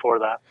prepared before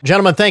that.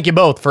 Gentlemen, thank you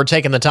both for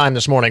taking the time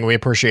this morning. We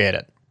appreciate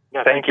it.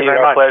 Yeah, Thank you. very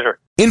Our much. pleasure.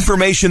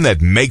 Information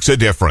that makes a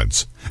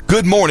difference.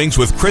 Good Mornings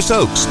with Chris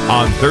Oakes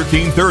on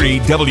 1330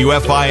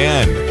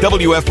 WFIN,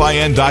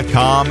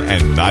 WFIN.com,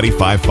 and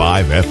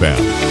 95.5 FM.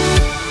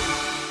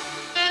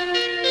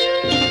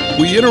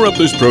 We interrupt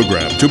this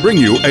program to bring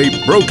you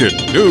a broken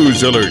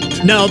news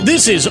alert. Now,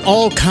 this is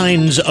all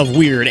kinds of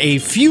weird. A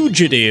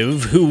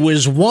fugitive who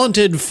was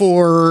wanted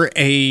for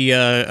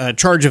a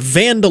charge of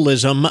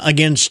vandalism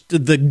against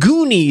the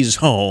Goonies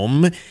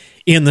home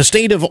in the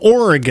state of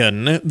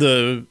Oregon,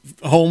 the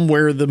home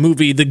where the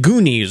movie The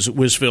Goonies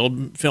was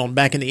filmed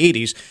back in the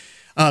 80s.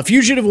 A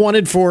fugitive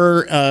wanted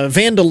for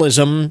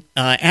vandalism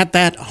at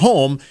that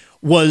home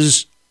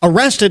was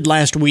arrested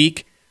last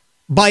week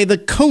by the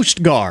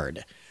Coast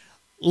Guard.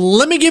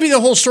 Let me give you the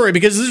whole story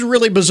because this is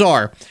really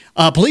bizarre.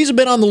 Police have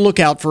been on the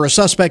lookout for a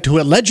suspect who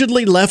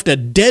allegedly left a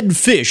dead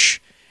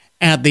fish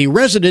at the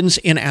residence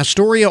in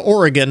Astoria,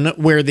 Oregon,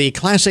 where the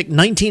classic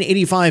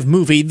 1985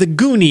 movie The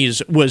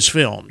Goonies was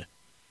filmed.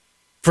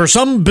 For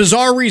some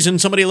bizarre reason,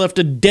 somebody left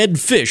a dead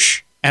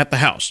fish at the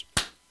house.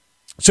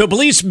 So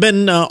police have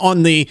been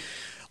on the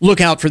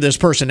lookout for this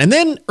person. And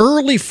then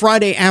early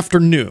Friday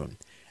afternoon,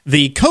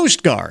 the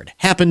Coast Guard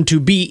happened to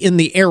be in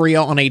the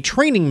area on a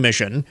training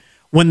mission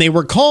when they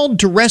were called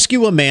to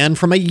rescue a man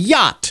from a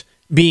yacht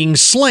being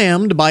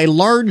slammed by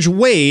large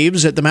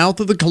waves at the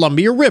mouth of the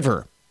Columbia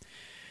River.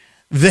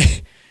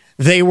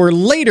 They were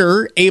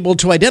later able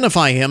to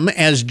identify him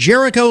as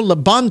Jericho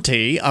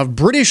Labonte of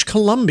British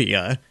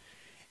Columbia,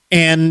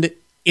 and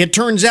it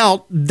turns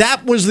out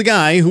that was the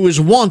guy who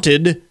was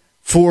wanted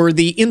for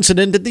the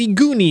incident at the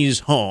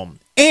Goonies home.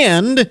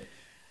 And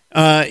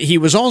he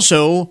was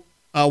also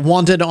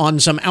wanted on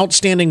some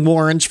outstanding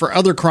warrants for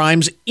other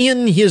crimes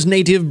in his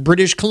native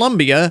British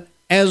Columbia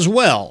as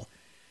well.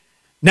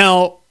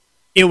 Now,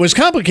 it was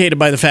complicated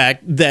by the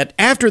fact that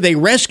after they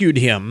rescued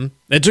him,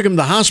 they took him to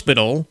the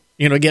hospital,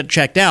 to get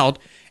checked out,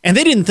 and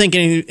they didn't think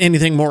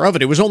anything more of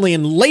it. It was only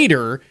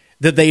later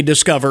that they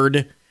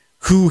discovered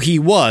who he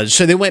was.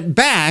 So they went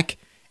back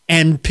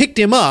and picked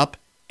him up,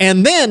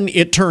 and then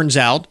it turns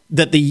out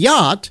that the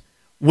yacht,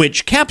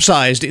 which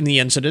capsized in the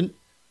incident,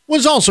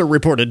 was also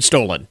reported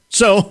stolen.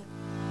 So,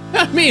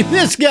 I mean,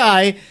 this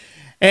guy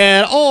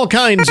had all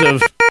kinds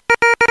of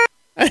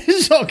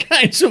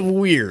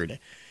weird.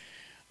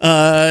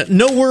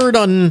 No word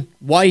on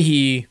why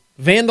he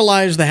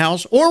vandalized the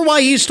house or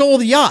why he stole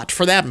the yacht,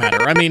 for that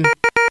matter. I mean,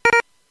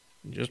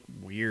 just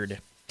weird.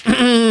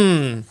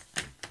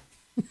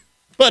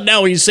 But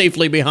now he's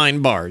safely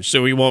behind bars,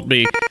 so he won't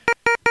be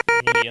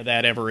any of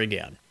that ever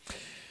again.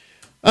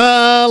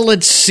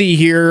 Let's see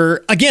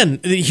here. Again,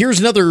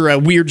 here's another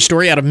weird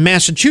story out of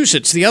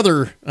Massachusetts, the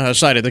other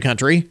side of the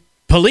country.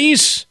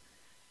 Police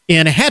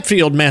in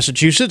Hatfield,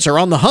 Massachusetts, are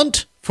on the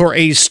hunt for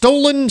a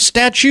stolen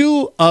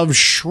statue of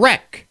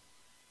Shrek.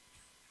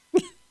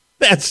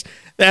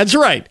 That's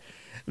right.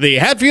 The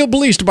Hatfield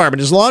Police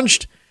Department has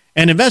launched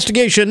an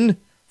investigation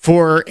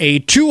for a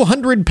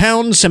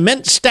 200-pound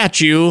cement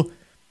statue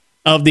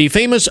of the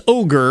famous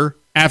ogre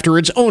after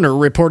its owner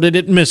reported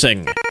it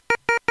missing.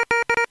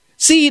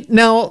 See,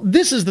 now,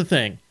 this is the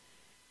thing.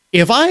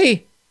 If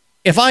I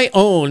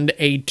owned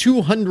a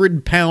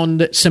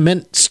 200-pound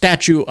cement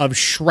statue of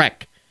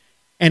Shrek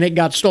and it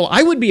got stolen,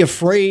 I would be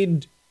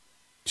afraid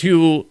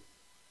to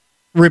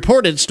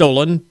report it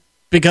stolen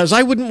because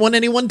I wouldn't want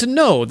anyone to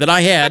know that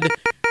I had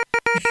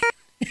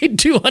a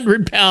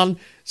 200-pound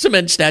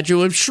cement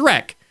statue of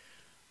Shrek.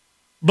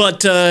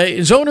 But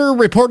his owner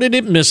reported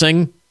it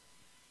missing,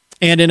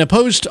 and in a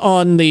post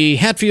on the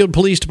Hatfield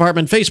Police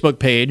Department Facebook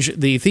page,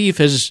 the thief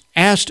has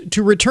asked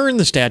to return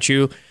the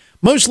statue,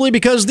 mostly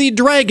because the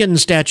dragon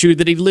statue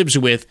that he lives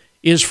with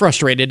is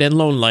frustrated and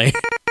lonely.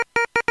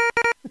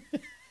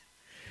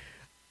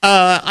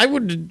 I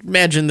would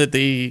imagine that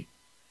the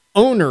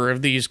owner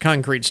of these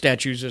concrete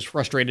statues is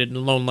frustrated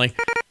and lonely.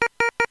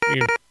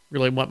 You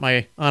really want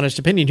my honest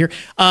opinion here.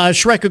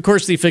 Shrek, of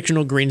course, the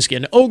fictional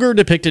green-skinned ogre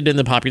depicted in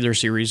the popular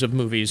series of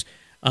movies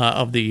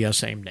of the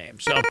same name.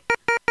 So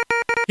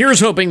here's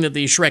hoping that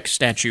the Shrek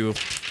statue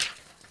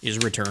is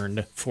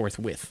returned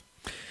forthwith.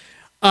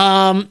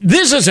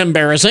 This is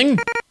embarrassing.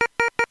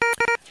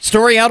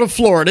 Story out of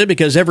Florida,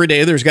 because every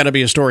day there's got to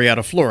be a story out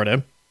of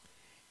Florida.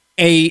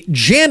 A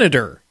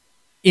janitor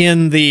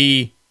in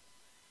the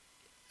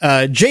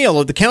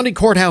jail at the county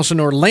courthouse in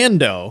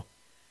Orlando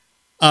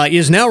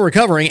is now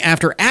recovering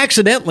after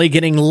accidentally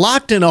getting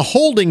locked in a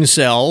holding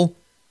cell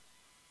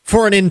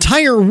for an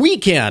entire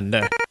weekend.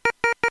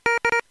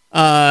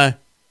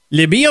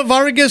 Libia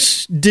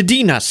Vargas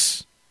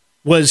Dedinas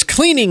was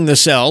cleaning the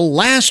cell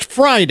last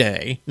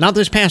Friday, not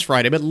this past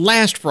Friday, but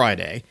last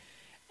Friday,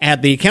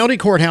 at the county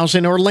courthouse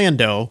in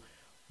Orlando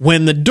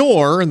when the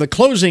door and the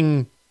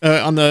closing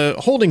on the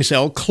holding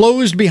cell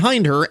closed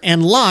behind her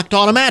and locked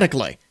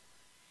automatically.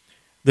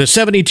 The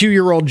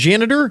 72-year-old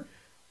janitor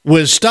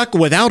was stuck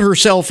without her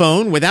cell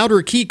phone, without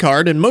her key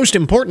card, and most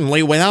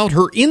importantly, without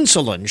her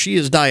insulin. She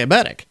is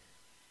diabetic.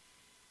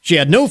 She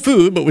had no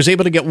food, but was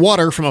able to get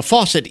water from a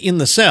faucet in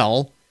the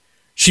cell.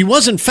 She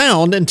wasn't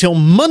found until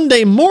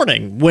Monday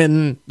morning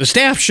when the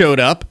staff showed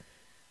up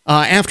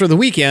After the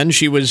weekend,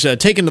 she was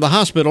taken to the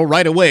hospital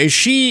right away.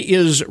 She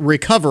is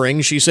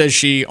recovering. She says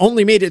she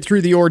only made it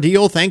through the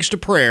ordeal thanks to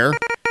prayer.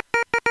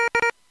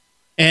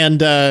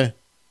 And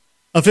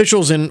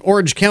officials in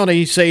Orange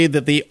County say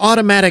that the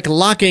automatic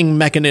locking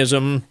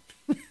mechanism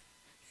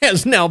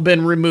has now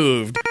been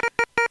removed.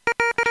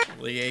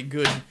 Really a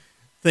good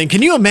thing.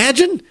 Can you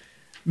imagine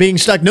being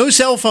stuck? No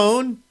cell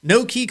phone,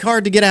 no key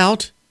card to get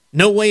out,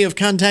 no way of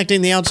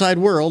contacting the outside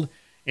world,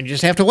 and you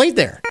just have to wait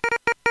there.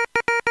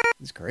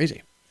 It's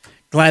crazy.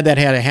 Glad that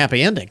had a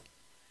happy ending.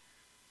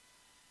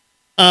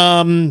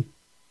 A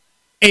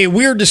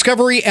weird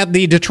discovery at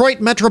the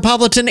Detroit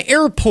Metropolitan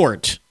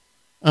Airport.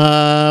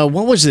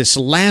 What was this?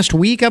 Last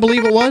week, I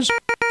believe it was?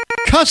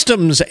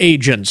 Customs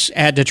agents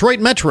at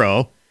Detroit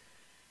Metro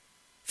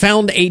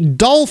found a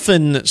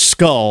dolphin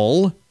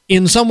skull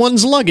in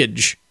someone's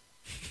luggage.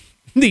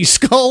 The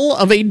skull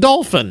of a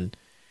dolphin.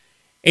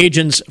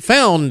 Agents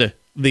found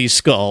the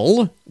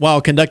skull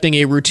while conducting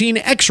a routine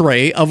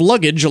X-ray of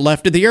luggage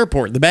left at the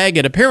airport. The bag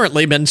had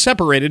apparently been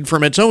separated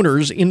from its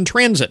owners in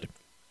transit.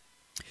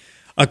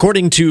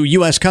 According to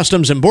U.S.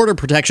 Customs and Border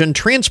Protection,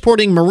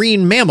 transporting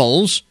marine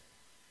mammals,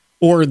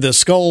 or the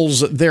skulls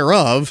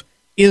thereof,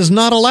 is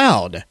not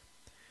allowed.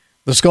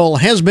 The skull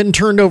has been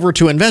turned over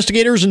to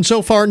investigators, and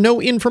so far no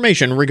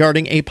information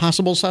regarding a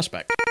possible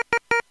suspect.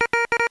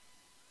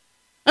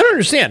 I don't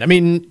understand. I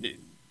mean,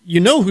 you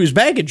know whose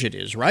baggage it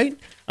is, right?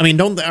 I mean,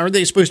 are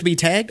they supposed to be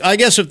tagged? I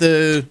guess if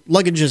the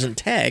luggage isn't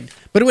tagged,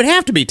 but it would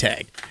have to be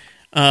tagged.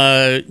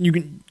 Can't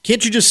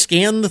you just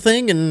scan the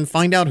thing and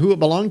find out who it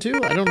belonged to?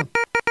 I don't know.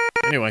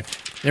 Anyway,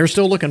 they're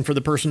still looking for the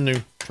person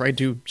who tried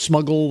to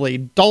smuggle a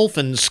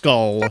dolphin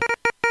skull to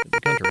the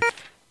country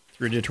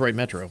through Detroit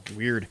Metro.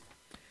 Weird.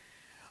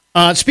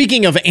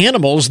 Speaking of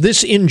animals,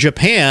 this in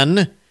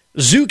Japan,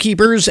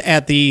 zookeepers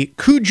at the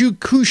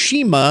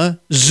Kujukushima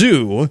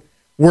Zoo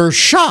were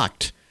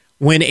shocked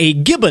when a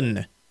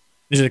gibbon,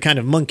 this is a kind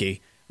of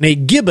monkey, and a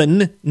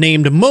gibbon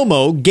named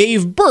Momo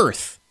gave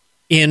birth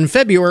in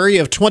February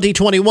of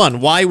 2021.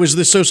 Why was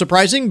this so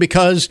surprising?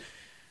 Because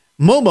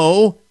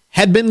Momo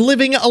had been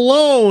living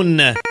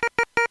alone.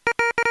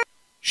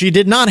 She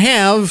did not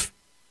have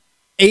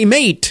a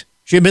mate.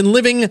 She had been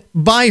living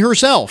by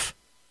herself.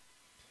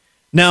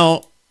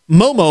 Now,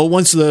 Momo,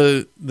 once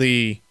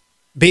the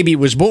baby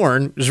was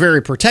born, was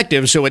very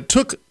protective, so it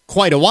took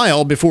quite a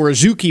while before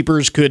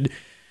zookeepers could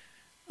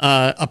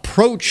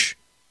approach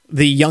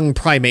the young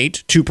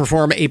primate to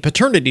perform a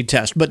paternity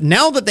test. But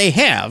now that they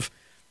have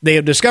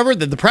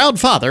discovered that the proud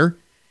father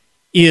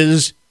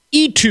is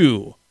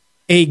Itu,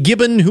 a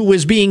gibbon who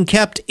was being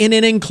kept in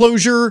an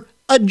enclosure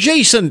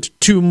adjacent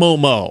to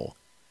Momo.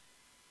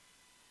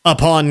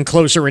 Upon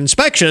closer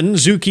inspection,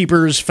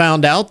 zookeepers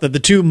found out that the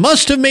two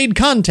must have made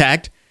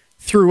contact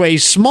through a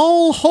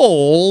small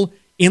hole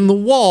in the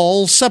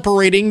wall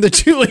separating the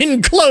two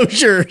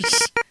enclosures.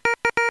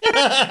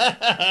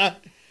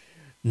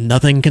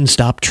 Nothing can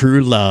stop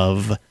true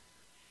love.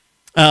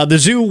 The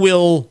zoo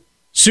will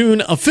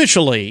soon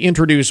officially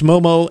introduce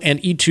Momo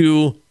and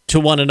Itu to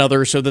one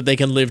another so that they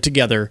can live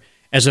together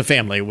as a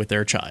family with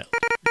their child,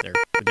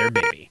 their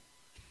baby.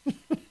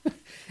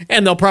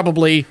 And they'll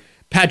probably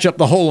patch up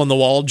the hole in the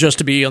wall just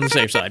to be on the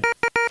safe side.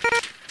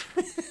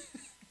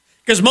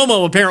 Because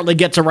Momo apparently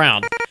gets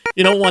around.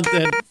 You don't want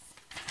that.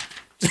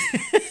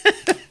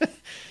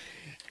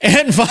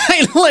 And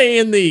finally,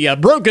 in the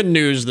broken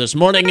news this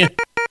morning,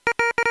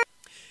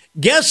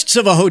 guests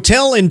of a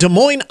hotel in Des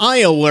Moines,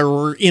 Iowa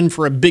were in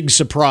for a big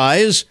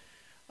surprise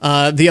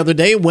the other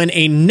day when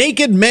a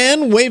naked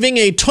man waving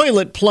a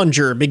toilet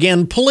plunger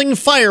began pulling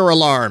fire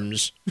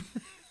alarms.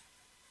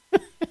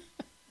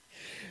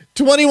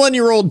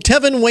 21-year-old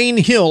Tevin Wayne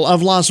Hill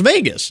of Las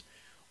Vegas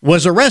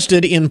was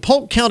arrested in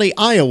Polk County,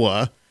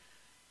 Iowa,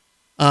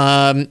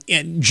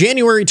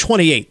 January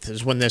 28th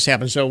is when this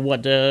happened, so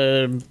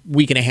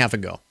week and a half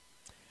ago.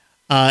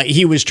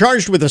 He was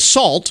charged with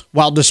assault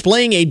while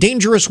displaying a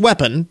dangerous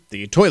weapon,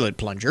 the toilet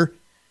plunger,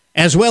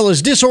 as well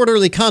as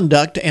disorderly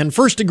conduct and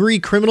first-degree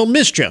criminal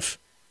mischief.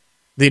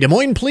 The Des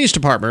Moines Police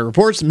Department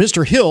reports that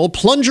Mr. Hill,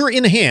 plunger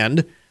in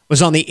hand,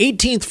 was on the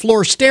 18th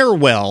floor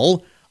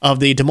stairwell of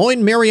the Des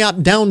Moines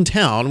Marriott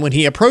downtown when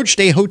he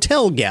approached a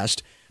hotel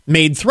guest,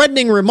 made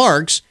threatening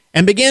remarks,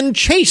 and began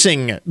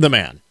chasing the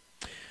man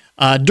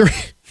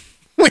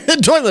with a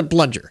toilet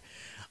plunger.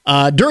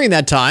 During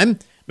that time,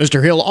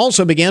 Mr. Hill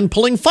also began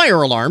pulling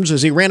fire alarms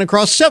as he ran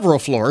across several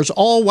floors,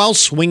 all while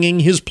swinging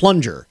his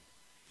plunger.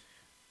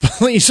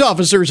 Police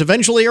officers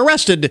eventually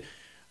arrested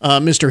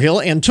Mr. Hill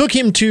and took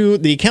him to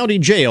the county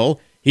jail.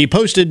 He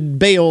posted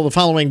bail the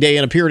following day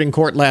and appeared in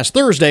court last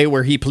Thursday,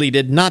 where he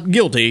pleaded not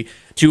guilty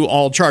to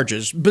all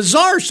charges.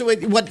 Bizarre. So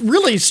what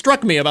really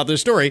struck me about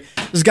this story,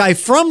 this guy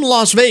from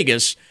Las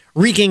Vegas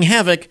wreaking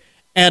havoc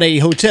at a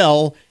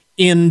hotel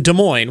in Des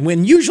Moines,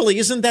 when usually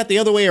isn't that the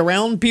other way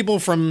around? People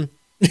from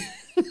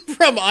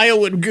from Iowa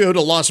would go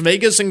to Las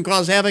Vegas and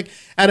cause havoc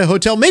at a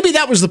hotel. Maybe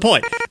that was the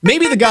point.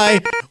 Maybe the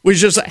guy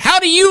was just like, how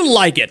do you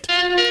like it?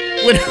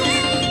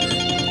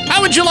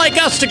 How would you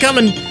like us to come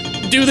and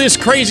do this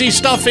crazy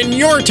stuff in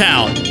your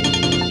town?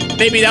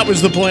 Maybe that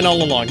was the point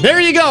all along.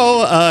 There you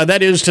go.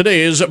 That is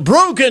today's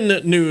Broken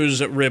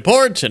News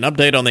Report, an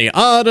update on the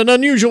odd and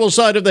unusual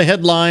side of the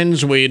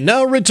headlines. We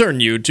now return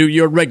you to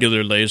your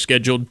regularly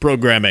scheduled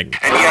programming.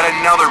 And yet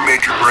another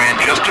major brand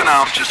just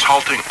announced it's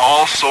halting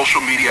all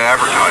social media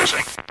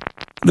advertising.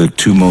 The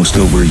two most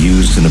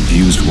overused and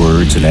abused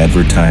words in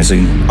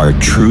advertising are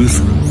truth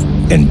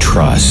and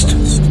trust.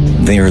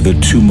 They are the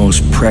two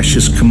most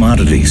precious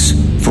commodities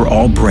for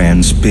all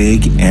brands,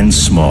 big and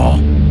small.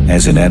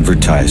 As an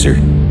advertiser,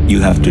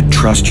 you have to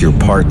trust your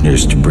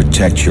partners to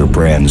protect your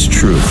brand's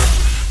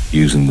truth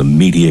using the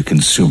media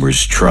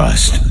consumers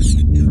trust.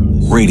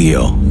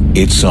 Radio,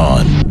 it's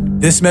on.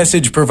 This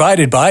message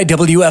provided by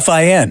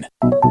WFIN.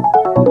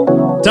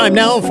 Time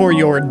now for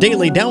your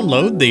daily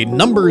download, the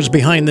numbers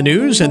behind the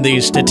news and the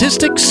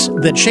statistics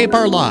that shape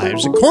our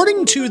lives.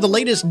 According to the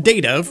latest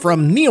data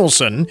from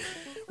Nielsen,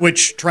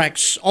 which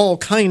tracks all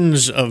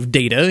kinds of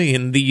data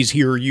in these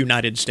here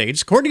United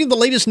States, according to the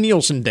latest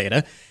Nielsen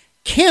data,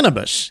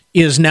 cannabis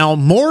is now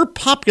more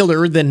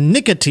popular than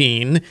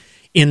nicotine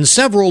in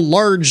several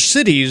large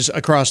cities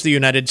across the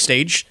United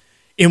States,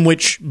 in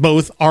which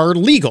both are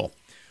legal.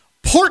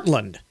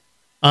 Portland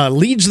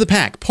leads the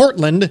pack.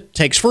 Portland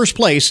takes first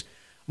place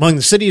among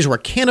the cities where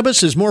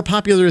cannabis is more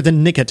popular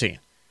than nicotine.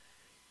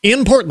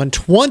 In Portland,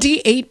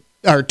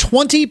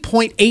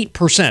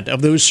 20.8%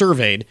 of those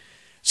surveyed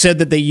said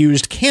that they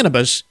used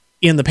cannabis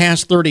in the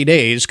past 30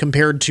 days,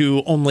 compared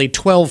to only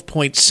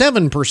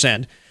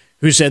 12.7%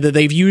 who said that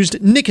they've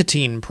used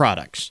nicotine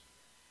products.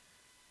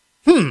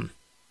 And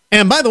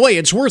by the way,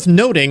 it's worth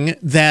noting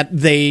that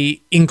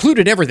they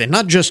included everything,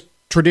 not just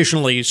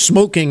traditionally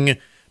smoking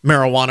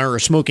marijuana or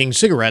smoking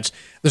cigarettes.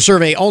 The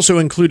survey also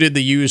included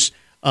the use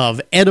of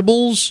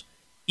edibles,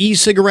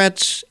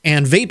 e-cigarettes,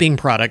 and vaping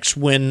products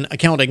when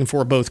accounting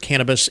for both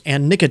cannabis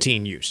and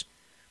nicotine use.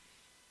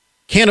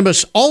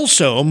 Cannabis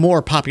also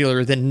more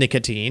popular than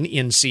nicotine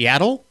in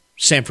Seattle,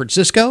 San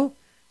Francisco,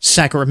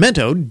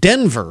 Sacramento,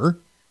 Denver,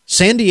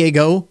 San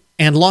Diego,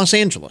 and Los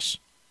Angeles.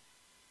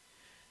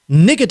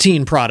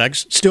 Nicotine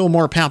products still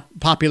more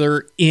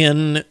popular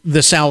in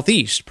the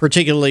Southeast,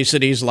 particularly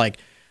cities like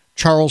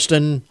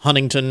Charleston,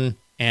 Huntington,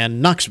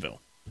 and Knoxville.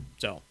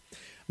 So,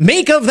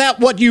 make of that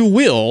what you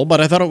will,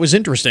 but I thought it was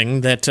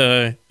interesting that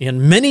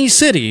in many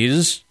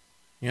cities,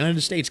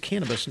 United States,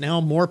 cannabis now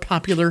more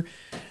popular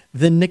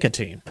than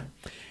nicotine.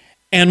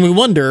 And we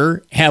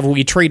wonder, have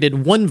we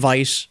traded one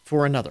vice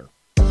for another?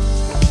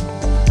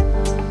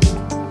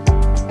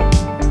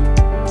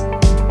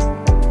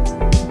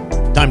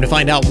 Time to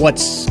find out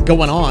what's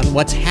going on,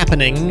 what's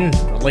happening,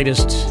 the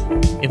latest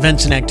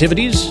events and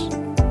activities.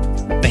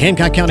 The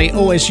Hancock County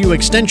OSU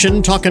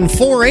Extension talking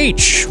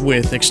 4-H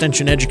with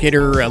Extension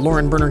educator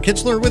Lauren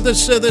Berner-Kitzler with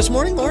us this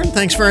morning. Lauren,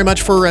 thanks very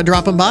much for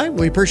dropping by.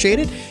 We appreciate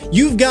it.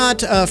 You've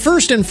got,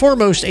 first and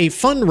foremost, a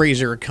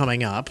fundraiser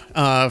coming up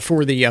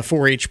for the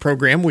 4-H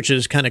program, which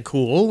is kind of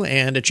cool,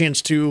 and a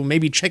chance to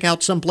maybe check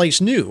out someplace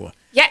new.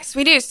 Yes,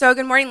 we do. So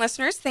good morning,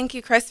 listeners. Thank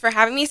you, Chris, for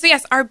having me. So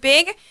yes, our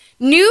big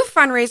new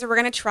fundraiser we're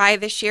going to try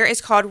this year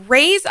is called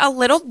Raise a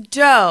Little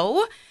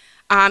Dough,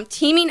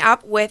 teaming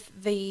up with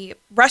the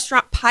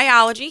restaurant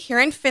Pieology here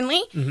in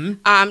Findlay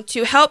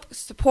to help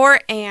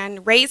support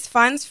and raise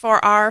funds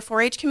for our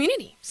 4-H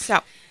community.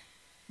 So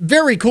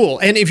very cool.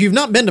 And if you've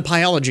not been to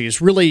Pieology,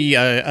 it's really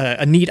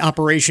a neat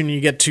operation.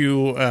 You get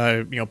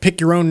to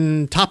pick your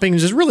own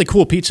toppings. It's really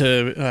cool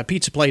pizza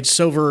plates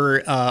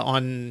over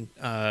on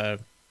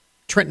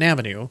Trenton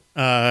Avenue,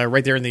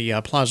 right there in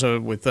the plaza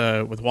with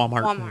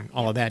Walmart and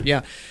all of that.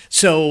 Yeah.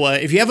 So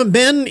if you haven't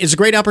been, it's a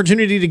great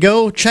opportunity to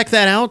go check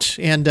that out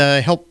and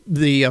help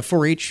the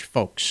 4-H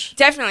folks.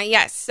 Definitely,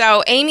 yes.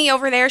 So Amy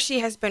over there, she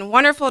has been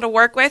wonderful to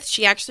work with.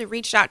 She actually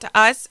reached out to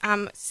us,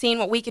 seeing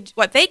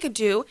what they could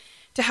do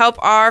to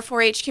help our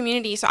 4-H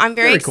community. So I'm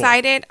very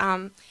excited.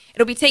 Cool.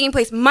 It'll be taking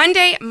place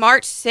Monday,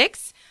 March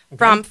 6th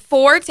from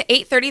 4 to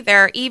 8:30,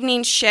 their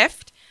evening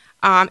shift.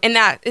 And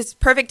that is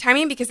perfect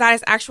timing because that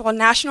is actual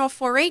National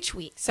 4-H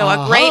Week. So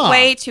a great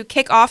way to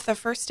kick off the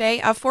first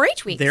day of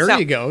 4-H Week. There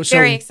you go. So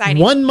very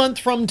exciting. 1 month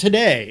from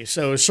today.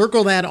 So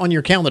circle that on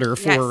your calendar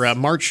for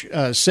March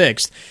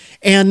 6th.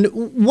 And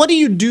what do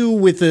you do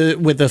with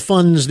the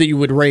funds that you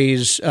would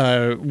raise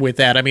with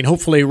that? I mean,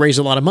 hopefully raise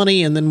a lot of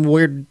money, and then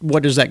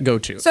what does that go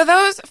to? So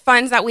those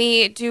funds that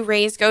we do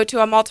raise go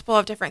to a multiple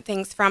of different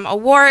things, from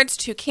awards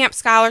to camp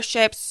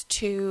scholarships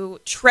to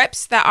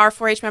trips that our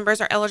 4-H members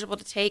are eligible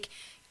to take.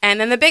 And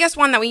then the biggest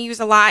one that we use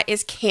a lot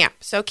is camp.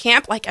 So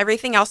camp, like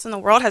everything else in the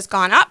world, has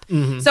gone up.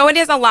 So it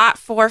is a lot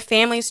for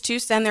families to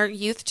send their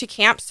youth to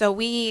camp. So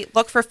we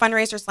look for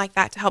fundraisers like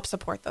that to help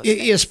support those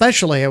things.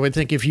 Especially, I would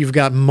think, if you've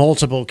got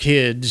multiple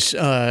kids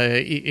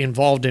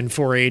involved in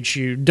 4-H,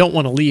 you don't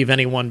want to leave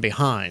anyone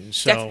behind.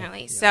 So,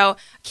 definitely. Yeah. So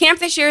camp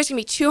this year is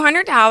going to be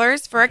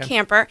 $200 for a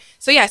camper.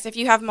 So yes, if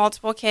you have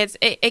multiple kids,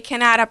 it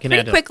can add up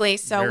pretty quickly.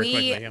 So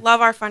we love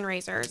our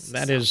fundraisers.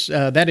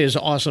 That is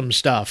awesome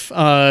stuff.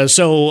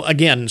 So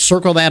again,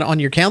 circle that on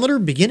your calendar,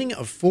 beginning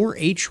of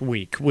 4-H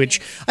week, which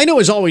I know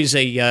is always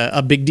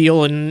a big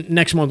deal, and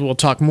next month we'll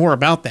talk more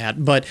about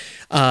that. But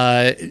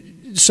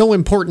so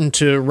important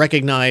to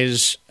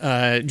recognize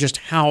just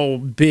how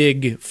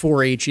big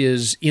 4-H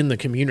is in the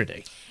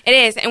community. It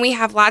is, and we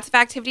have lots of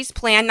activities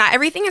planned. Not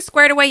everything is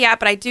squared away yet,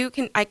 but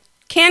I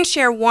can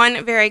share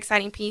one very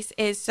exciting piece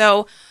is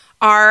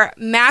our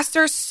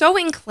master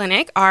sewing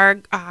clinic,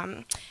 our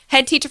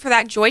head teacher for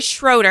that, Joyce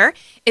Schroeder,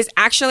 is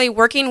actually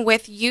working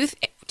with youth,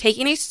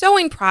 taking a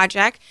sewing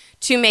project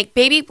to make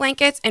baby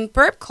blankets and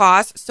burp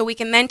cloths so we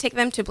can then take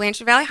them to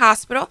Blanchard Valley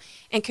Hospital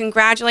and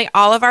congratulate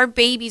all of our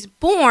babies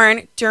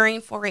born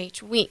during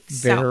 4-H week.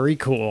 Very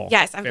cool.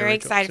 Yes, I'm very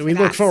excited so for we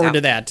that. look forward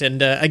to that.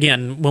 And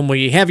again, when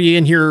we have you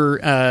in here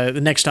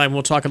the next time,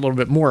 we'll talk a little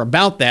bit more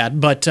about that.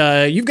 But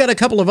you've got a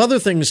couple of other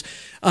things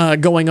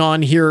going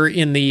on here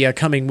in the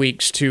coming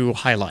weeks to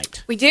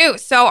highlight. We do.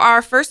 So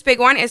our first big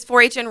one is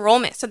 4-H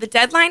enrollment. So the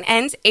deadline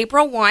ends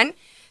April 1.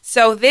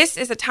 So this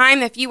is a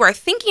time if you are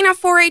thinking of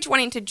 4-H,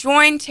 wanting to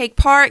join, take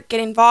part, get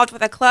involved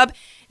with a club,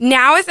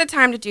 now is the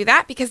time to do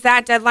that because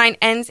that deadline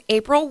ends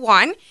April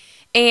 1.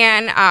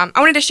 And I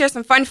wanted to share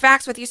some fun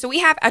facts with you. So we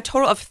have a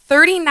total of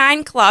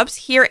 39 clubs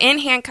here in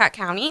Hancock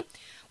County,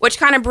 which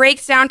kind of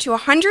breaks down to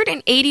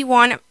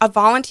 181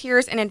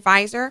 volunteers and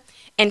advisor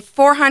and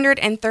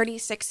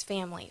 436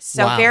 families.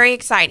 So very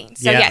exciting.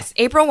 So yes,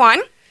 April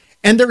 1.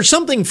 And there's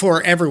something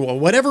for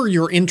everyone. Whatever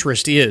your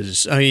interest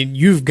is, I mean,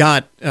 you've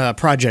got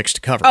projects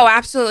to cover. Oh,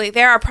 absolutely.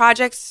 There are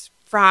projects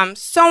from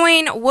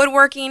sewing,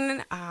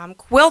 woodworking,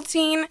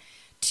 quilting,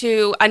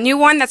 to a new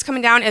one that's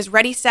coming down is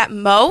Ready, Set,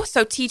 Mow.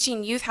 So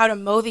teaching youth how to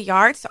mow the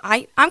yard. So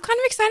I'm kind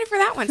of excited for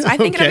that one. So I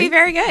think it'll be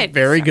very good.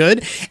 Very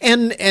good.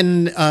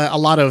 And a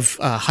lot of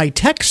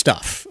high-tech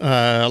stuff.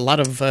 A lot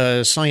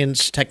of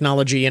science,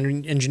 technology,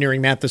 and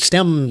engineering, math, the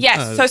STEM.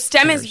 Yes, so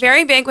STEM is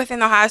very big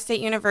within Ohio State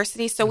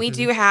University. So we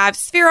do have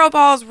sphero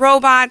balls,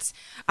 robots.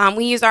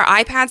 We use our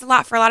iPads a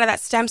lot for a lot of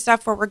that STEM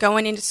stuff where we're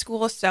going into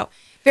school. So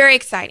very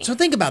exciting. So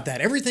think about that.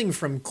 Everything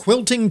from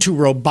quilting to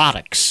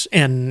robotics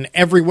and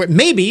everywhere.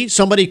 Maybe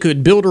somebody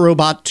could build a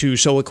robot to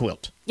sew a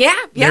quilt. Yeah,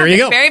 there you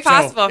go. Very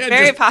possible. So,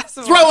 very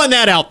possible. Throwing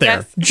that out there.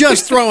 Yes.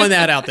 Just throwing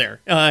that out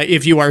there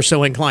if you are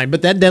so inclined.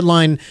 But that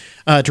deadline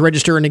to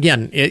register, and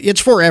again,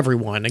 it's for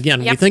everyone. Again,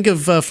 we think of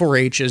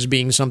 4-H as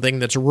being something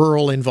that's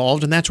rural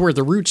involved, and that's where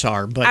the roots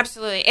are. But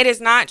absolutely. It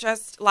is not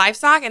just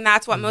livestock, and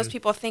that's what most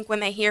people think when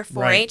they hear 4-H.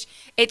 Right.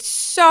 It's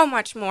so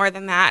much more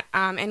than that,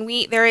 and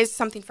there is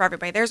something for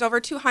everybody. There's over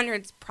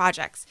 200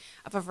 projects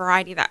of a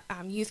variety that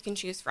youth can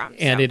choose from.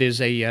 And it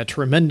is a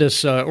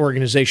tremendous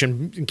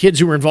organization. Kids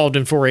who are involved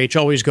in 4-H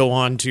always go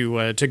on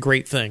to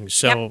great things.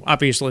 So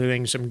obviously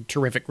doing some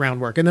terrific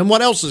groundwork. And then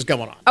what else is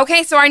going on?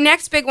 Okay, so our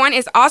next big one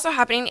is also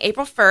happening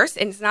April 1st.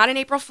 And it's not an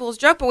April Fool's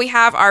joke, but we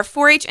have our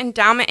 4-H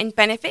Endowment and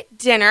Benefit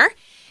Dinner.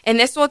 And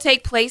this will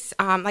take place,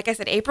 like I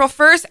said, April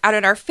 1st out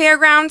at our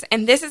fairgrounds.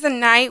 And this is a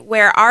night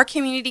where our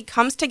community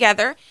comes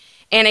together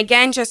and,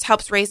 again, just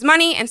helps raise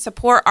money and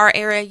support our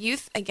area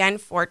youth, again,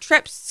 for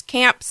trips,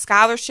 camps,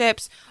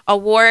 scholarships,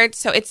 awards.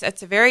 So it's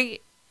a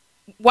very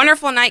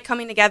wonderful night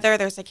coming together.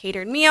 There's a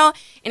catered meal,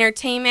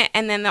 entertainment,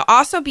 and then there'll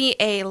also be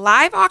a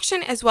live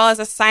auction as well as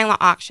a silent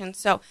auction.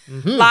 So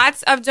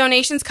lots of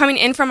donations coming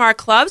in from our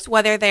clubs,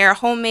 whether they are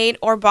homemade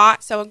or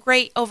bought. So a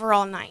great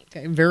overall night.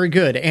 Okay, very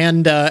good.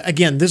 And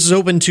again, this is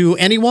open to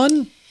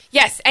anyone?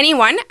 Yes,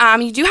 anyone.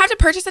 You do have to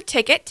purchase a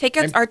ticket.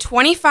 Tickets are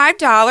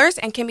 $25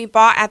 and can be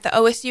bought at the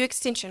OSU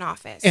Extension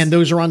Office. And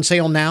those are on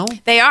sale now?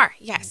 They are,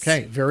 yes.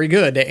 Okay, very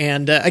good.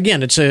 And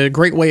again, it's a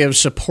great way of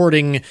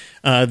supporting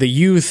the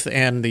youth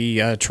and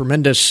the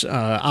tremendous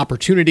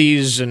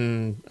opportunities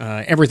and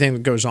everything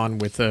that goes on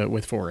with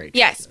 4-H.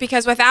 Yes,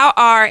 because without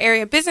our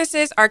area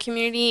businesses, our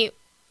community,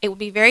 it would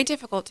be very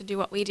difficult to do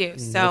what we do.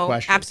 So, no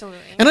question.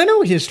 Absolutely. And I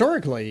know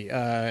historically,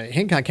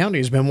 Hancock County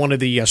has been one of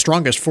the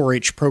strongest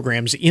 4-H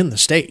programs in the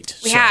state.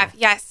 We have,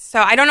 yes. So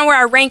I don't know where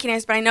our ranking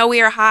is, but I know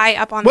we are high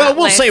up on that list.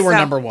 Well, we'll say we're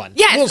number one.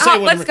 Yes,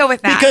 let's go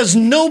with that. Because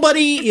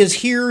nobody is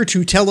here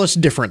to tell us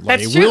differently.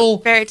 That's true.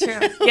 Very true.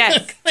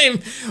 Yes.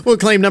 We'll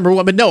claim number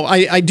one. But no,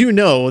 I do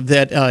know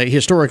that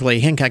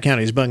historically, Hancock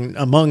County has been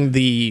among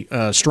the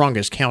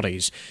strongest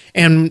counties.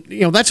 And,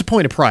 that's a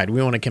point of pride.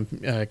 We want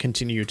to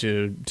continue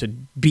to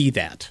be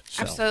that.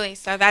 So. Absolutely.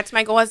 So that's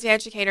my goal as the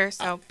educator.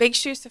 So big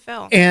shoes to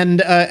fill.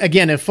 And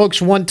again, if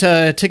folks want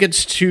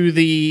tickets to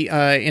the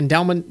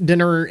endowment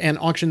dinner and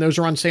auction, those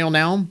are on sale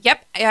now?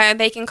 Yep.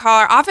 They can call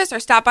our office or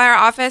stop by our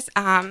office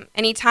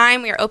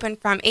anytime. We are open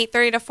from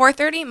 8:30 to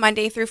 4:30,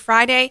 Monday through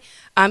Friday.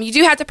 You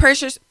do have to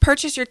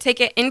purchase your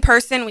ticket in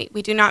person.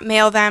 We do not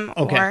mail them.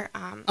 Okay.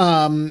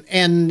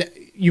 And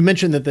you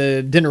mentioned that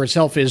the dinner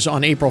itself is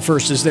on April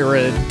 1st. Is there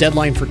a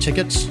deadline for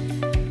tickets?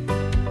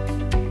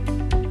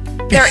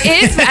 There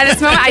is at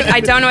this moment. I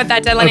don't know what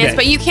that deadline is,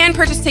 but you can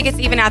purchase tickets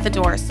even at the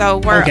door. So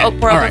we're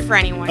open for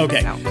anyone.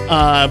 Okay, so.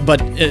 But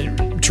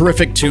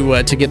terrific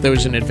to get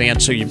those in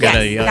advance, so you've got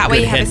a that way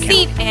good you have a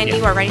seat count. and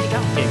you are ready to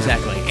go.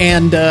 Exactly.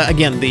 And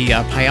again, the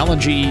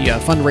Pyology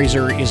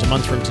fundraiser is a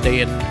month from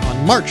today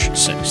on March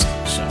 6th.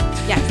 So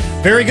yes.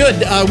 Very good.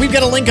 We've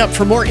got a link up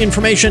for more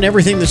information,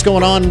 everything that's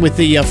going on with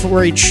the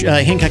 4-H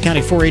Hancock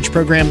County 4-H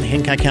program, the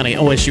Hancock County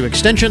OSU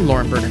Extension.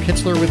 Lauren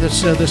Berner-Kitzler with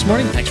us this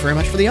morning. Thanks very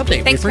much for the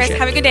update. Thanks, Chris.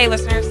 Have a good day,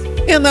 listeners.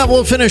 And that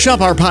will finish up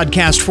our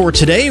podcast for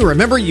today.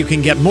 Remember, you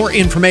can get more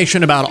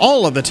information about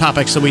all of the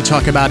topics that we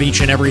talk about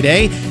each and every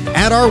day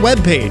at our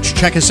webpage.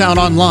 Check us out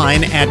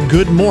online at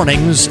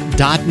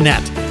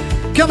goodmornings.net.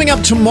 Coming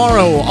up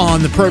tomorrow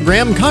on the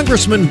program,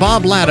 Congressman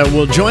Bob Latta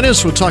will join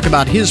us. We'll talk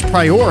about his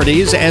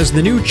priorities as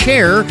the new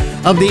chair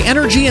of the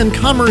Energy and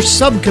Commerce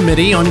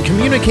Subcommittee on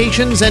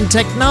Communications and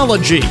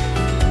Technology,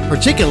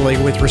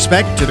 particularly with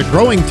respect to the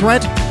growing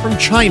threat from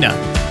China.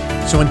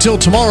 So until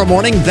tomorrow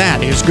morning,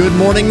 that is Good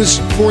Mornings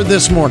for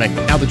this morning.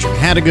 Now that you've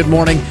had a good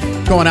morning,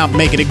 go on out and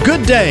make it a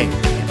good day.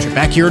 Catch you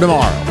back here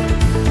tomorrow.